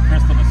got a liquid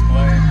crystal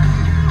display.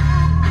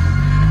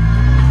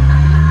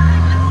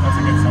 That's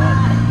a good song.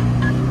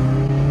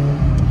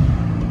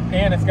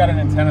 And it's got an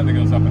antenna that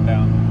goes up and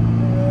down.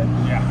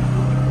 Yeah.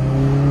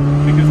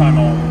 Because I'm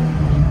old.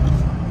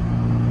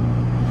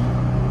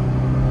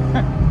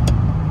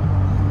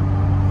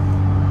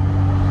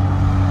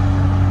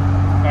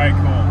 Alright,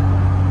 cool.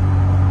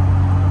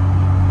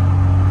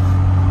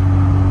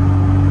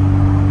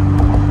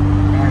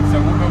 Alright, so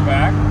we'll go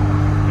back.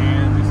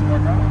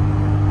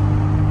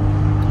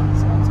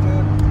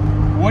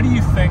 What do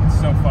you think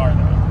so far,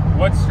 though?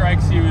 What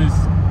strikes you as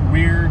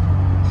weird,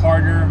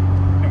 harder,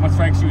 and what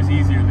strikes you as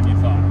easier than you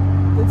thought?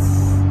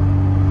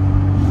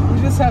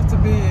 You just have to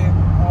be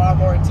a lot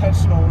more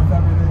intentional with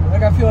everything.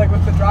 Like, I feel like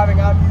with the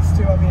driving I'm used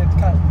to, it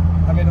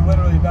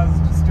literally does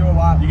just do a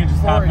lot. You can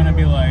just hop in and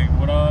be like,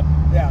 what up?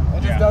 Yeah,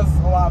 it just does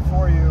a lot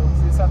for you.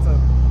 So you just have to,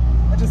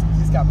 you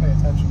just gotta pay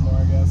attention more,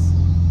 I guess.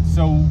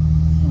 So,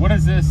 what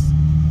does this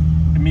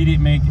immediate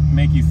make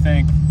you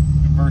think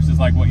versus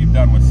like what you've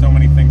done with so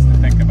many things to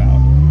think about?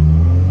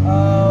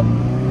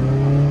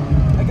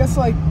 I guess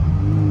like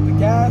the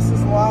gas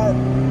is a lot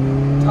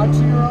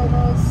touchier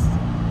almost.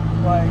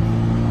 Like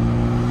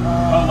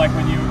like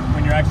when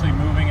you're actually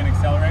moving and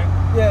accelerate?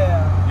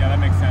 Yeah. Yeah, that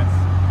makes sense.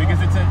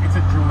 Because it's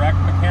a direct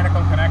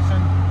mechanical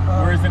connection,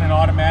 whereas in an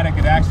automatic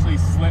it actually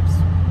slips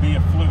via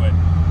fluid.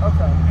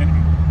 Okay. And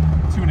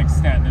to an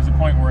extent, there's a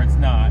point where it's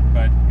not,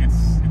 but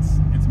it's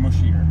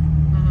mushier.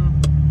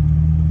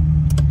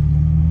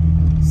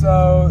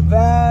 So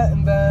that,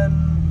 and then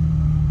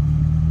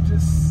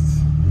just,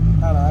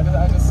 I don't know,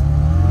 I just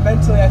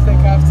mentally, I think,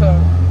 have to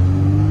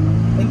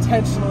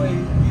intentionally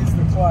use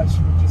the clutch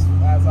just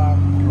as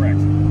I'm correct.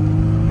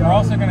 You're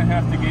also going to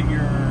have to get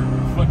your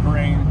foot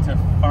brain to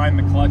find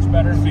the clutch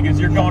better, because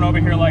you're going over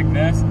here like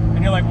this,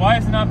 and you're like, why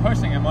is it not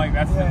pushing? I'm like,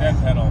 that's the dead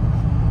pedal.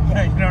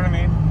 You know what I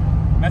mean?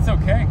 And that's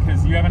okay,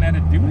 because you haven't had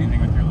to do anything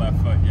with your left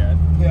foot yet.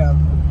 Yeah.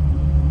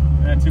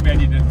 Too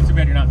bad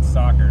you're not in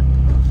soccer.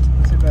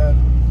 Too bad.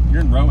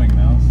 You're in rowing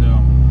though,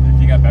 so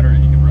if you got better at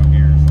it, you could row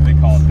here. So they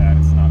call it that.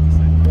 It's not the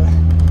same. Yeah.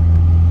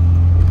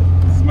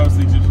 This is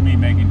mostly just me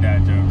making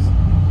dad jokes.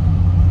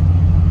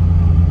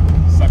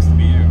 Sucks to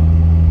be you.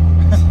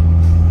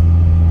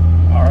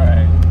 All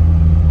right.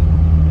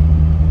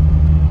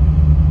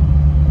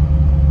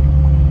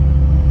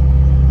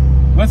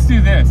 Let's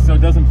do this so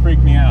it doesn't freak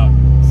me out.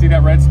 See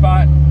that red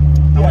spot?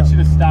 I want you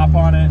to stop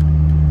on it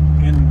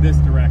in this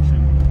direction.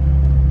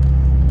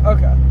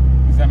 Okay.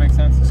 Does that make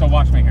sense? So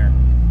watch me here.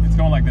 It's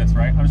going like this,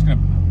 right? I'm just going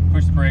to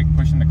push the brake,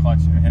 push in the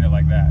clutch, and hit it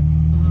like that.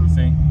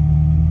 See?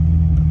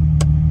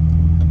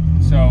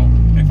 So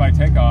if I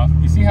take off,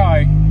 you see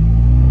how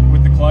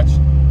with the clutch,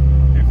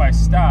 if I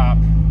stop,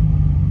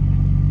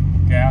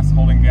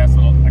 holding gas a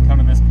little, I come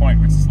to this point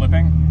where it's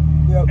slipping,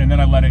 and then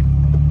I let it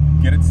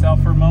get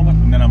itself for a moment,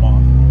 and then I'm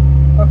off.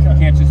 Okay. You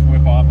can't just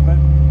whip off of it.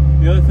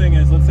 The other thing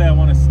is, let's say I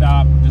want to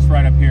stop just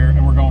right up here,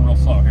 and we're going real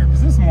slow here,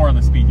 because this is more of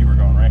the speed you were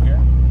going right here.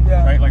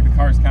 Yeah. Right? Like the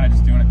car is kind of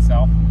just doing it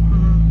itself.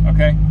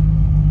 Okay?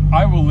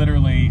 I will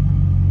literally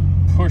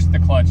push the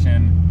clutch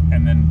in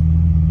and then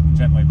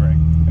gently brake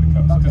at a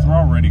coast. Because we're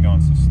already going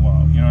so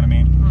slow. You know what I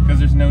mean? Because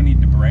there's no need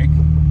to brake.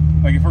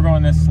 Like if we're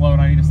going this slow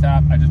and I need to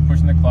stop, I just push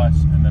in the clutch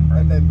and then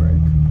brake. And then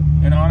brake.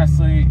 And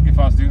honestly, if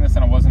I was doing this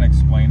and I wasn't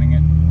explaining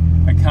it,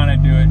 I kind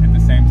of do it at the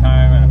same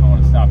time. And if I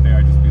want to stop there,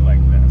 I'd just be like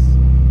this.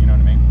 You know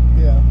what I mean?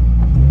 Yeah.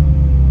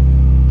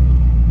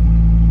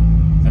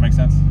 Does that make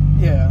sense?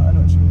 Yeah, I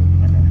know what you mean.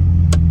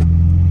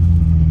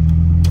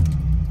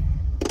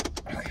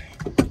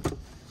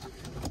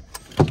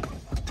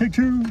 Take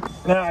two.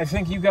 Now, I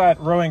think you got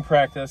rowing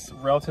practice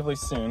relatively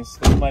soon, so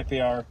this might be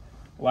our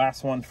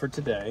last one for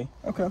today.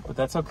 Okay. But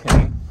that's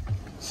okay.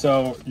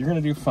 So you're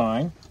going to do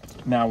fine.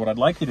 Now, what I'd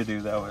like you to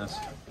do, though, is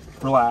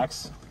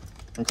relax,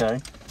 okay?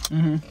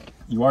 Mm-hmm.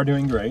 You are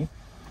doing great.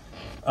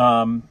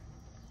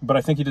 But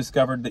I think you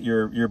discovered that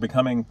you're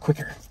becoming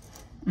quicker.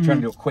 You're trying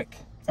to do it quick.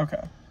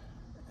 Okay.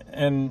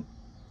 And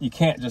you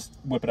can't just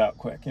whip it out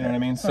quick, you know what I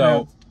mean?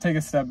 So take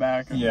a step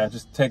back. Yeah,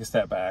 just take a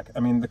step back. I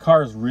mean, the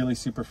car is really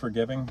super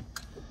forgiving,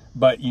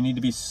 but you need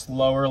to be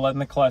slower letting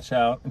the clutch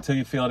out until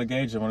you feel it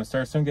engage. And when it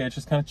starts to engage,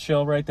 just kind of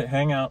chill right there,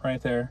 hang out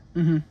right there.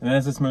 Mm-hmm. And then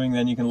as it's moving,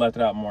 then you can let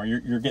it out more.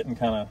 You're getting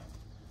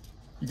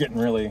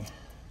really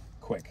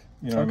quick.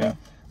 You know what I mean?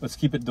 Let's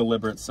keep it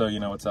deliberate so you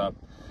know what's up.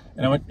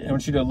 And I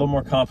want you to a little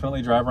more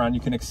confidently drive around.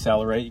 You can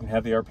accelerate. You can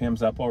have the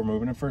RPMs up while we're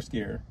moving in first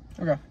gear.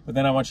 Okay. But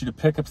then I want you to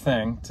pick a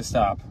thing to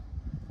stop,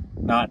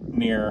 not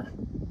near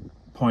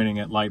pointing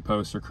at light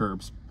posts or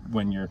curbs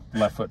when your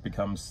left foot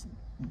becomes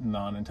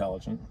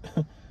non-intelligent.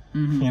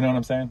 Mm-hmm. You know what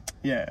I'm saying?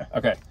 Yeah.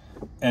 Okay.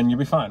 And you'll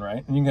be fine,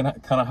 right? And you can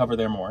kind of hover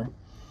there more.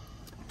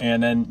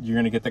 And then you're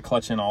going to get the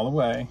clutch in all the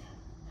way.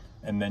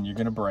 And then you're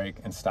going to brake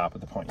and stop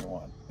at the point you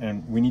want.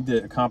 And we need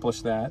to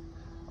accomplish that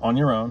on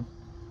your own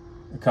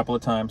a couple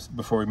of times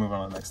before we move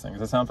on to the next thing.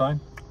 Does that sound fine?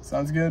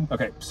 Sounds good.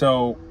 Okay.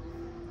 So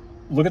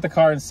look at the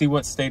car and see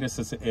what status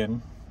it's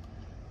in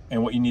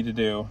and what you need to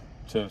do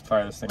to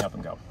fire this thing up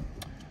and go.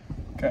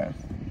 Okay.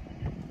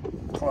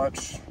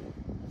 Clutch.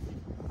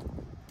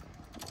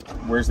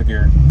 Where's the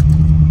gear?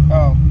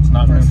 Oh, it's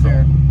not first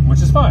neutral, gear.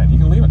 Which is fine. You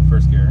can leave it in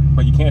first gear,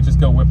 but you can't just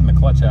go whipping the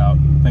clutch out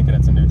thinking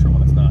it's in neutral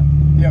when it's not.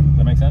 Yep. Does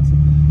that make sense?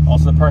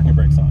 Also, the parking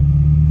brake's on.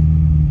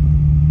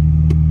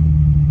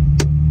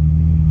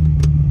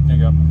 There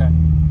you go. Okay.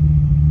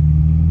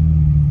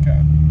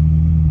 Okay.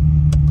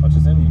 Clutch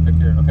is in. You pick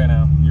your. Okay,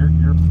 now you're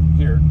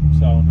here.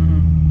 So,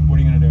 what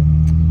are you gonna do?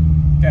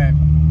 Okay.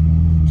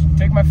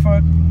 Take my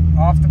foot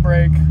off the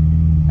brake,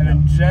 and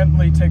then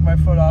gently take my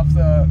foot off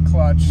the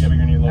clutch. Yeah, but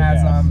you're gonna need a little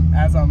gas.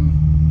 As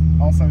I'm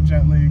also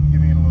gently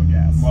giving it a little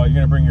gas. Well, you're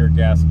gonna bring your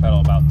gas pedal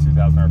about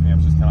 2,000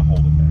 RPMs. Just kind of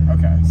hold it there.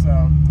 Okay. So.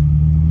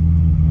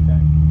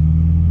 Okay.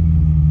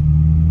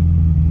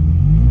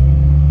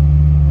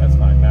 That's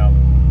fine. Now,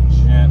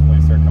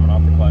 gently start coming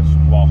off the clutch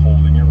while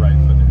holding your right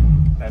foot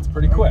in. That's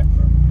pretty quick.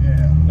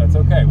 Yeah. That's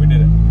okay. We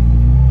did it.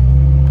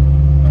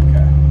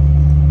 Okay.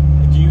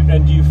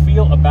 Do you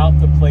feel about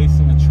the place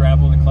in the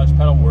travel of the clutch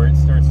pedal where it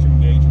starts to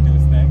engage and do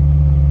its thing?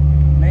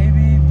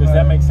 Maybe. Does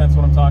that make sense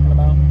what I'm talking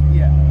about?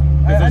 Yeah.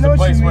 Because there's a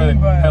place where the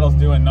pedal's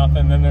doing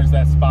nothing, then there's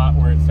that spot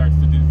where it starts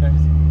to do things.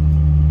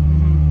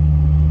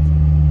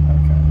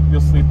 Okay.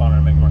 You'll sleep on it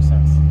and make more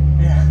sense.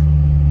 Yeah.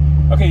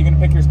 Okay, you gonna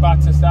pick your spot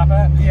to stop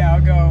at? Yeah,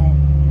 I'll go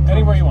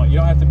anywhere you want. You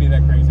don't have to be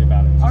that crazy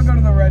about it. I'll go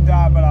to the red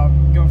dot, but I'll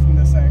go from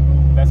this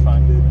angle. That's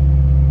fine.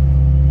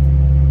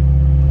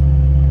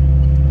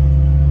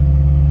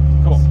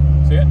 Cool.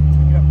 See it?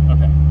 Yep.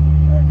 Okay.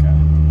 Okay.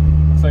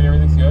 Looks like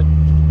everything's good.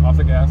 Off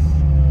the gas.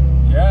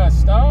 Yeah,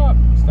 stop.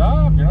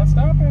 Stop. You're not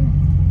stopping.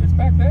 It's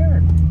back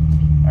there.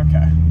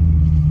 Okay.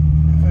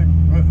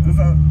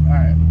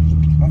 Alright.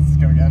 Let's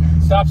just go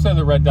again. Stop so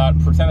the red dot,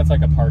 pretend it's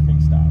like a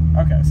parking stop.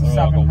 Okay, so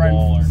stop in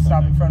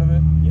front of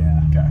it?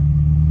 Yeah. Okay.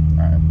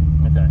 Alright.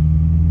 Okay.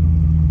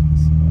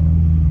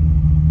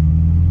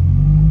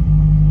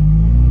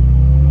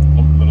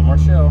 A little more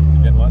chill.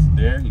 You're getting less.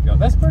 There you go.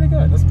 That's pretty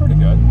good. That's pretty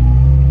good.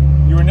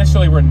 You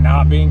initially were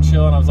not being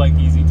chill, and I was like,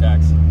 easy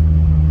tax. You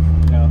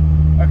know?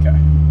 Okay.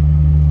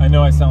 I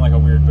know I sound like a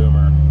weird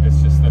boomer.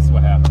 It's just, that's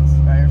what happens.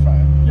 No, you're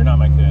fine. You're not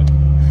my kid.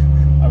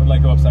 I would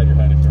like go upside your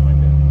head if you're my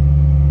kid.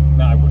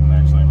 No, I wouldn't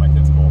actually. My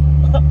kid's cool.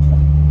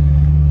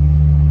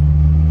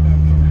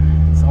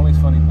 It's always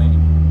funny to me.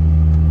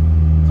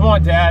 Come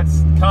on,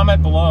 dads.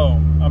 Comment below.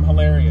 I'm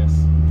hilarious.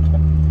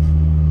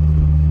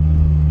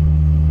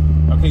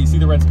 Okay, you see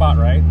the red spot,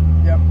 right?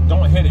 Yep.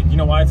 Don't hit it. You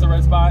know why it's a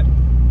red spot?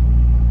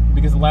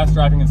 Because the last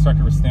driving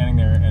instructor was standing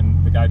there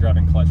and the guy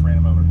driving clutch ran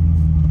him over.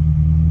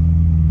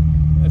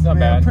 It's not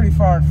bad. I'm pretty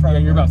far in front.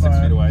 Yeah, you're about 6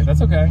 feet away.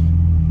 That's okay.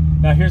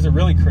 Now here's a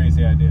really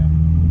crazy idea.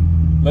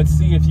 Let's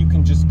see if you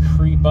can just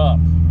creep up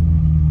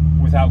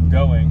without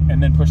going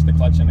and then push the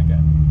clutch in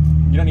again.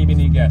 You don't even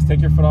need gas.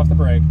 Take your foot off the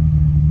brake.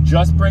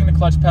 Just bring the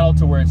clutch pedal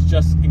to where it's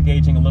just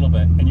engaging a little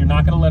bit. And you're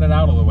not going to let it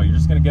out all the way. You're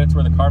just going to get it to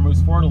where the car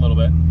moves forward a little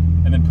bit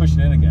and then push it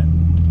in again.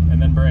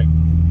 And then brake.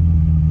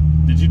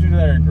 Did you do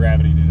that or did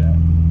gravity do that?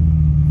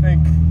 I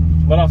think.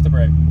 Let off the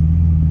brake.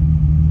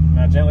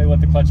 Now gently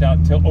let the clutch out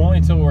only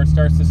until where it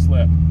starts to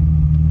slip.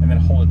 And then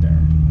hold it there.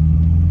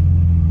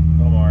 A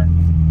little more.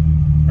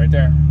 Right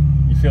there.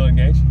 You feel it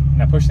engage?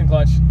 Now push the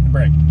clutch and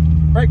brake.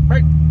 Brake,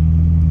 brake.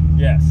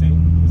 Yeah, see?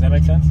 Does that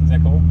make sense? Is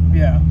that cool?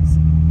 Yeah.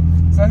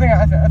 So I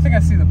think I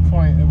see the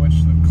point at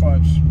which the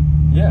clutch.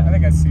 Yeah. I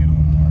think I see it a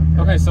little more.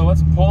 Here. Okay, so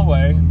let's pull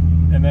away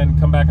and then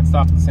come back and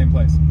stop at the same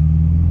place.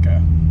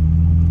 Okay.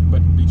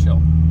 But be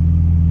chill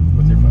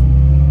with your foot.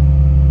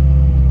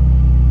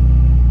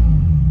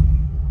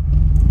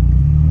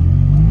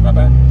 Not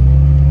bad.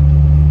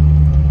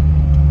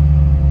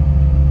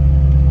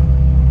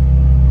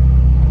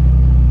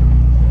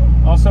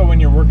 Also, when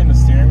you're working the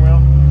steering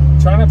wheel,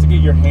 try not to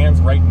get your hands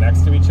right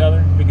next to each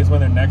other, because when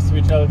they're next to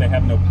each other, they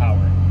have no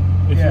power.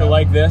 If you're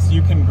like this,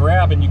 you can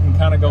grab and you can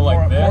kind of go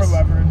like this. More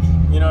leverage.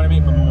 You know what I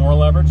mean? But more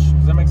leverage.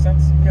 Does that make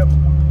sense? Yep.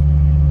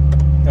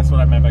 That's what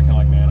I meant by kind of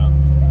like man up.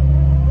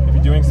 If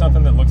you're doing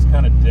something that looks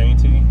kind of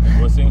dainty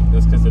and wussy,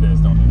 that's because it is.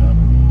 Don't do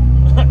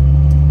that.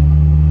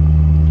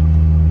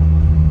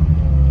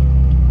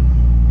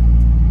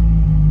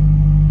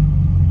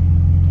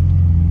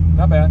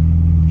 Not bad.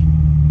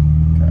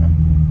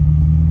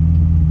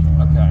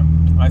 Okay.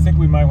 I think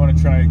we might want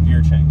to try a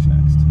gear change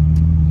next.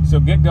 So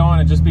get going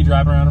and just be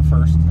driving around in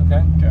first,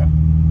 okay? Okay.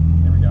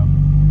 Here we go.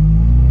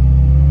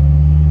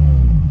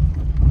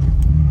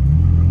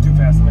 Too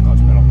fast in the clutch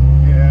pedal.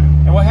 Yeah.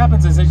 And what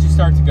happens is as you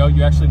start to go,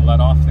 you actually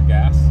let off the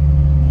gas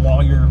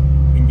while you're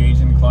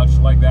engaged in the clutch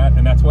like that,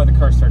 and that's why the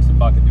car starts to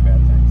buck and do bad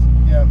things.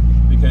 Yep.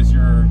 Because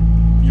you're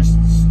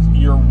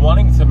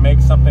wanting to make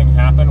something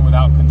happen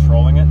without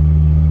controlling it.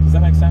 Does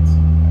that make sense?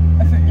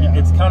 I think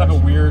it's kind of a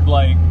weird,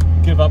 like,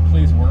 give up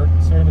please work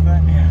sort of a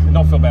thing. Yeah. And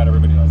don't feel bad,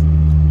 everybody does it.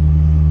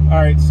 All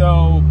right,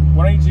 so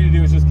what I need you to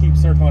do is just keep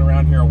circling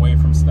around here away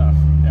from stuff,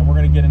 and we're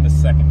going to get into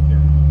second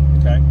gear,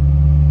 okay?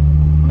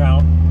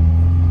 Now,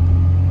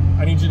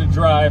 I need you to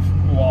drive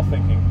while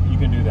thinking. You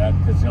can do that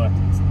because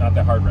it's not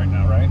that hard right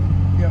now, right?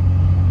 Yep.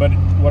 But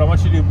what I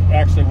want you to do,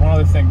 actually, one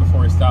other thing before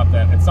we stop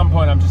that. At some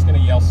point, I'm just going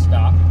to yell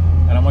stop,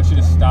 and I want you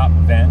to stop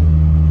then,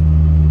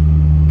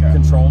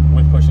 controlled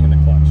with pushing in the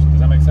clutch.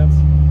 Does that make sense?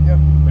 Yep.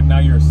 But now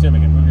you're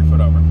assuming it. Move your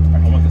foot over. I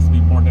want this to be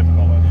more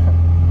difficult.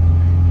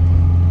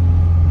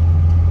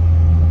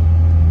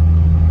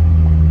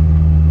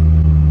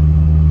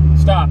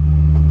 Stop.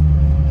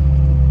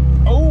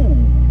 Oh,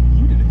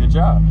 you did a good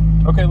job.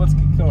 Okay, let's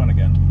keep going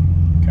again.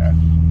 Okay.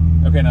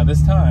 Okay, now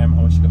this time,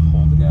 I want you to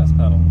hold the gas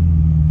pedal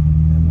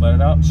and let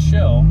it out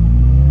chill,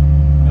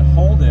 and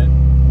hold it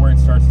where it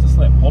starts to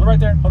slip. Hold it right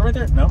there. Hold it right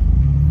there. No?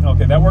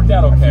 Okay, that worked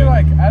out okay. I feel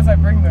like as I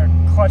bring the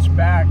clutch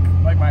back,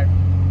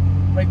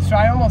 should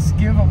I almost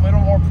give a little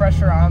more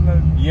pressure on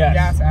the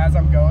gas as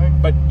I'm going?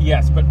 But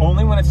yes, but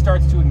only when it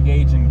starts to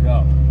engage and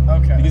go.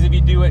 Okay. Because if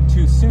you do it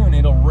too soon,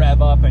 it'll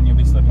rev up and you'll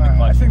be slipping the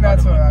clutch. I think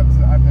that's what I've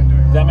been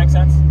doing. Does that make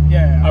sense?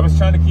 Yeah. I was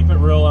trying to keep it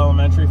real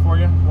elementary for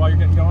you while you're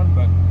getting going,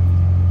 but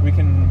we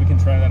can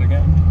try that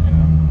again. You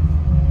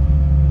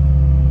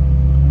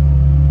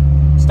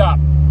know. Stop.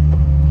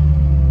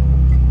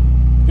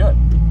 Good.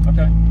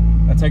 Okay.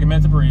 Now take a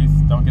minute to breathe.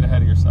 Don't get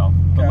ahead of yourself.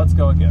 But let's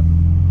go again.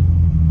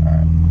 All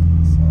right.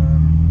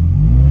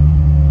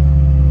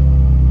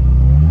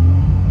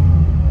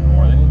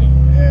 More than you need.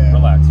 Yeah.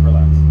 Relax.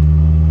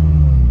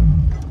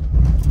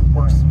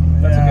 Worse.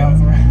 That's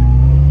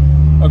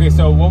okay. Okay,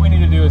 so what we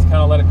need to do is kind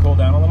of let it cool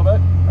down a little bit.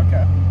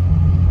 Okay.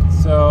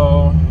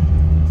 So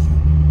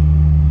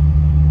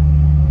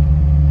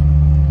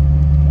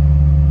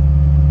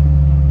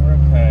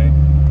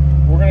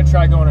we're going to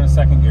try going in a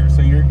second gear.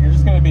 So you're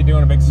just going to be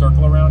doing a big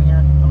circle around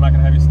here. I'm not going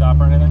to have you stop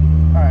or anything.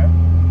 All right.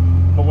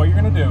 But what you're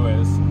going to do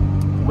is,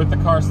 with the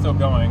car still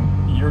going,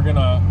 you're going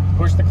to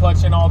push the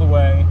clutch in all the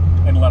way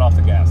and let off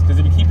the gas. Because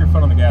if you keep your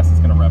foot on the gas, it's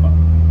going to rev up.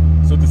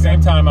 So at the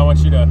same time, I want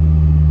you to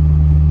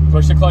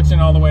push the clutch in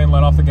all the way and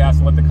let off the gas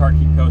and let the car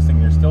keep coasting.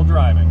 You're still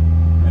driving.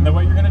 And then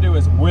what you're going to do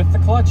is, with the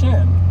clutch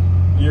in,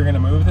 you're going to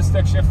move the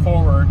stick shift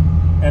forward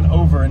and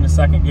over in the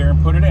second gear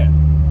and put it in.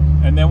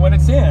 And then when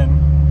it's in,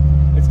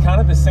 it's kind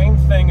of the same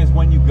thing as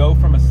when you go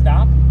from a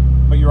stop,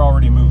 but you're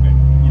already moving.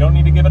 You don't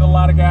need to give it a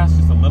lot of gas,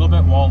 just a little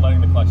bit while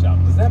letting the clutch out.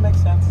 Does that make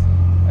sense?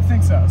 I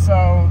think so.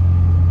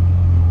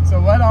 So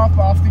let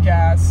off the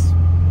gas,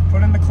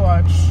 put in the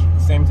clutch.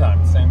 Same time.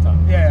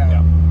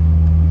 Yeah.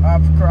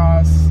 Up,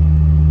 across.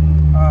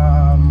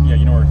 Yeah,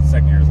 you know where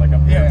second gear is, like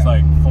up here. Yeah. It's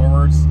like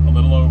forwards, a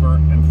little over,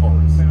 and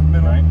forwards.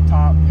 Middle, right?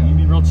 top. Yeah. You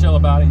be real chill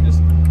about it. You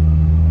just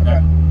okay.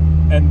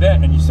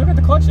 And you still get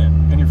the clutch in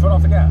and your foot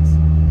off the gas.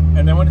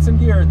 And then when it's in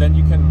gear, then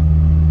you can,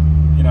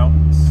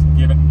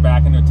 give it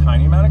back into a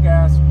tiny amount of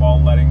gas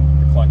while letting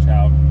the clutch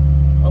out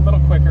a little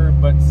quicker,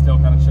 but still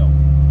kind of chill.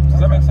 Does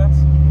that make sense?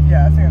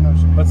 Yeah, I think I know what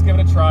you mean. Let's give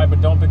it a try, but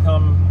don't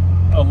become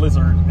a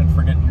lizard and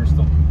forget you're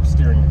still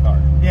steering the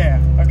car. Yeah,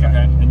 okay.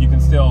 And you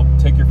can still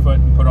take your foot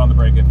and put it on the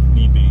brake if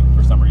need be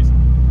for some reason.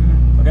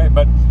 Okay,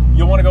 but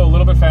you'll want to go a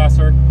little bit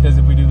faster, because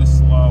if we do this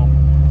slow,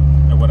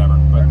 or whatever,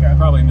 but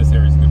probably in this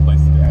area is a good place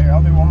to do it. Yeah,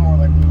 I'll do one more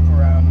loop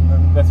around, and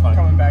then that's fine.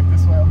 Coming back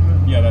this way, I'll do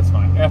it. Yeah, that's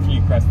fine. After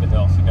you crest the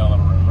hill, so you got a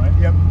little room, right?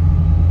 Yep.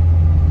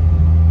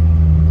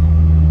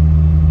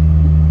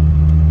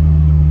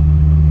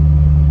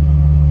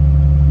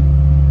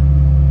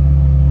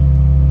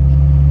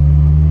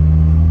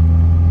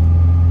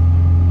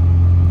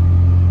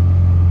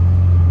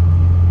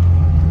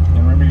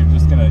 And remember, you're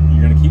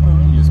gonna keep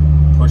moving. You're just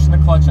pushing the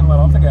clutch and let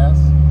off the gas.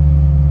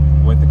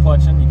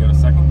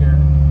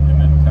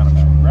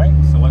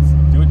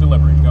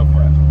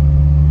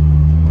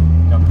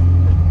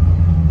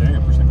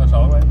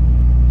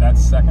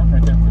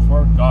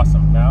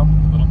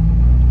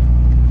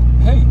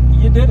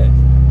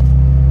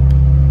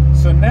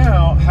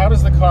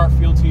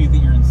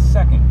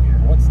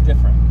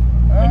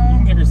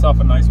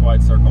 yourself a nice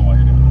wide circle while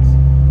you're doing this.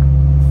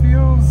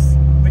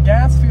 The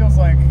gas feels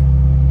like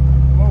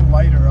a little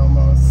lighter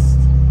almost.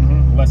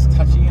 Less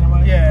touchy in a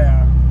way?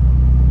 Yeah.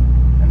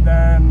 And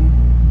then...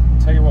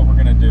 Tell you what we're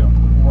gonna do.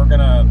 We're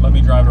gonna, let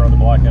me drive it on the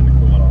block end to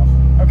cool it off.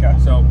 Okay.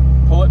 So,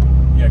 pull it,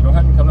 yeah, go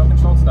ahead and come to a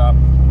controlled stop.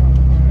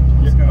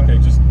 Okay,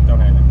 just don't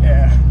hang it.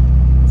 Yeah.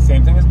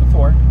 Same thing as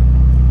before.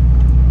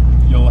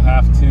 You'll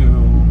have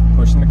to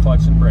push in the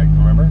clutch and brake,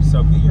 remember?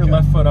 So get your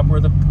left foot up where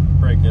the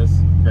brake is.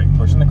 Great,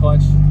 push in the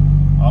clutch,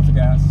 off the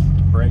gas,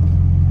 brake,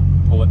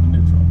 pull it to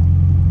neutral.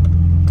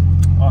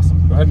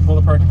 Awesome, go ahead and pull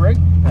the parking brake,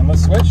 and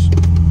let's switch,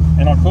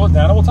 and I'll cool it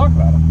down and we'll talk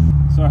about it.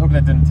 So I hope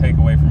that didn't take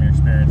away from your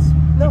experience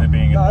with it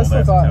being an old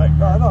I thought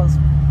it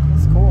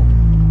was cool.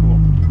 Cool.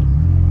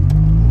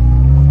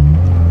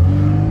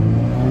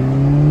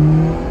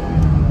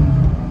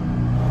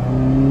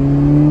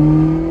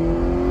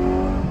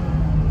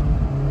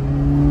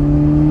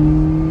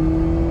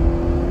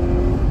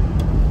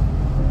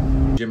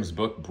 Jim's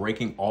book,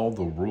 Breaking All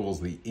the Rules,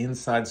 the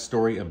inside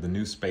story of the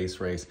new space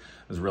race,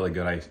 was really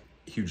good. I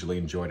hugely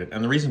enjoyed it.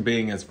 And the reason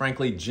being is,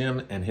 frankly,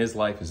 Jim and his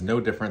life is no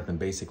different than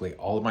basically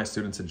all of my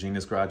students at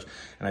Genius Garage.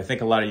 And I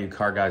think a lot of you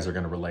car guys are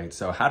going to relate.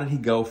 So how did he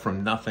go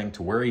from nothing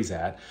to where he's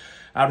at?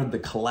 How did the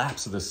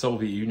collapse of the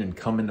Soviet Union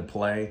come into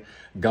play?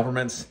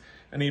 Governments,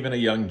 and even a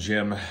young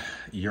Jim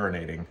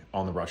urinating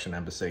on the Russian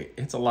embassy.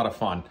 It's a lot of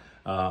fun.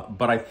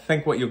 But I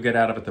think what you'll get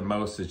out of it the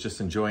most is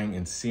just enjoying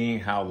and seeing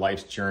how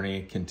life's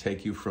journey can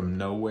take you from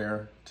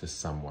nowhere to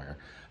somewhere.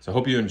 So I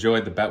hope you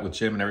enjoyed the bet with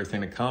Jim and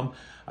everything to come.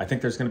 I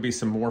think there's going to be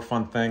some more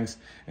fun things,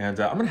 and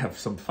I'm going to have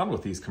some fun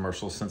with these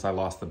commercials since I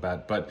lost the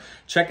bet. But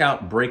check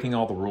out Breaking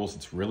All the Rules.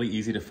 It's really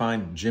easy to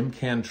find. Jim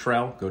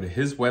Cantrell, go to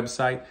his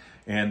website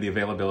and the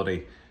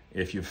availability.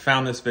 If you've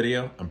found this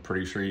video, I'm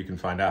pretty sure you can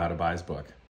find out how to buy his book.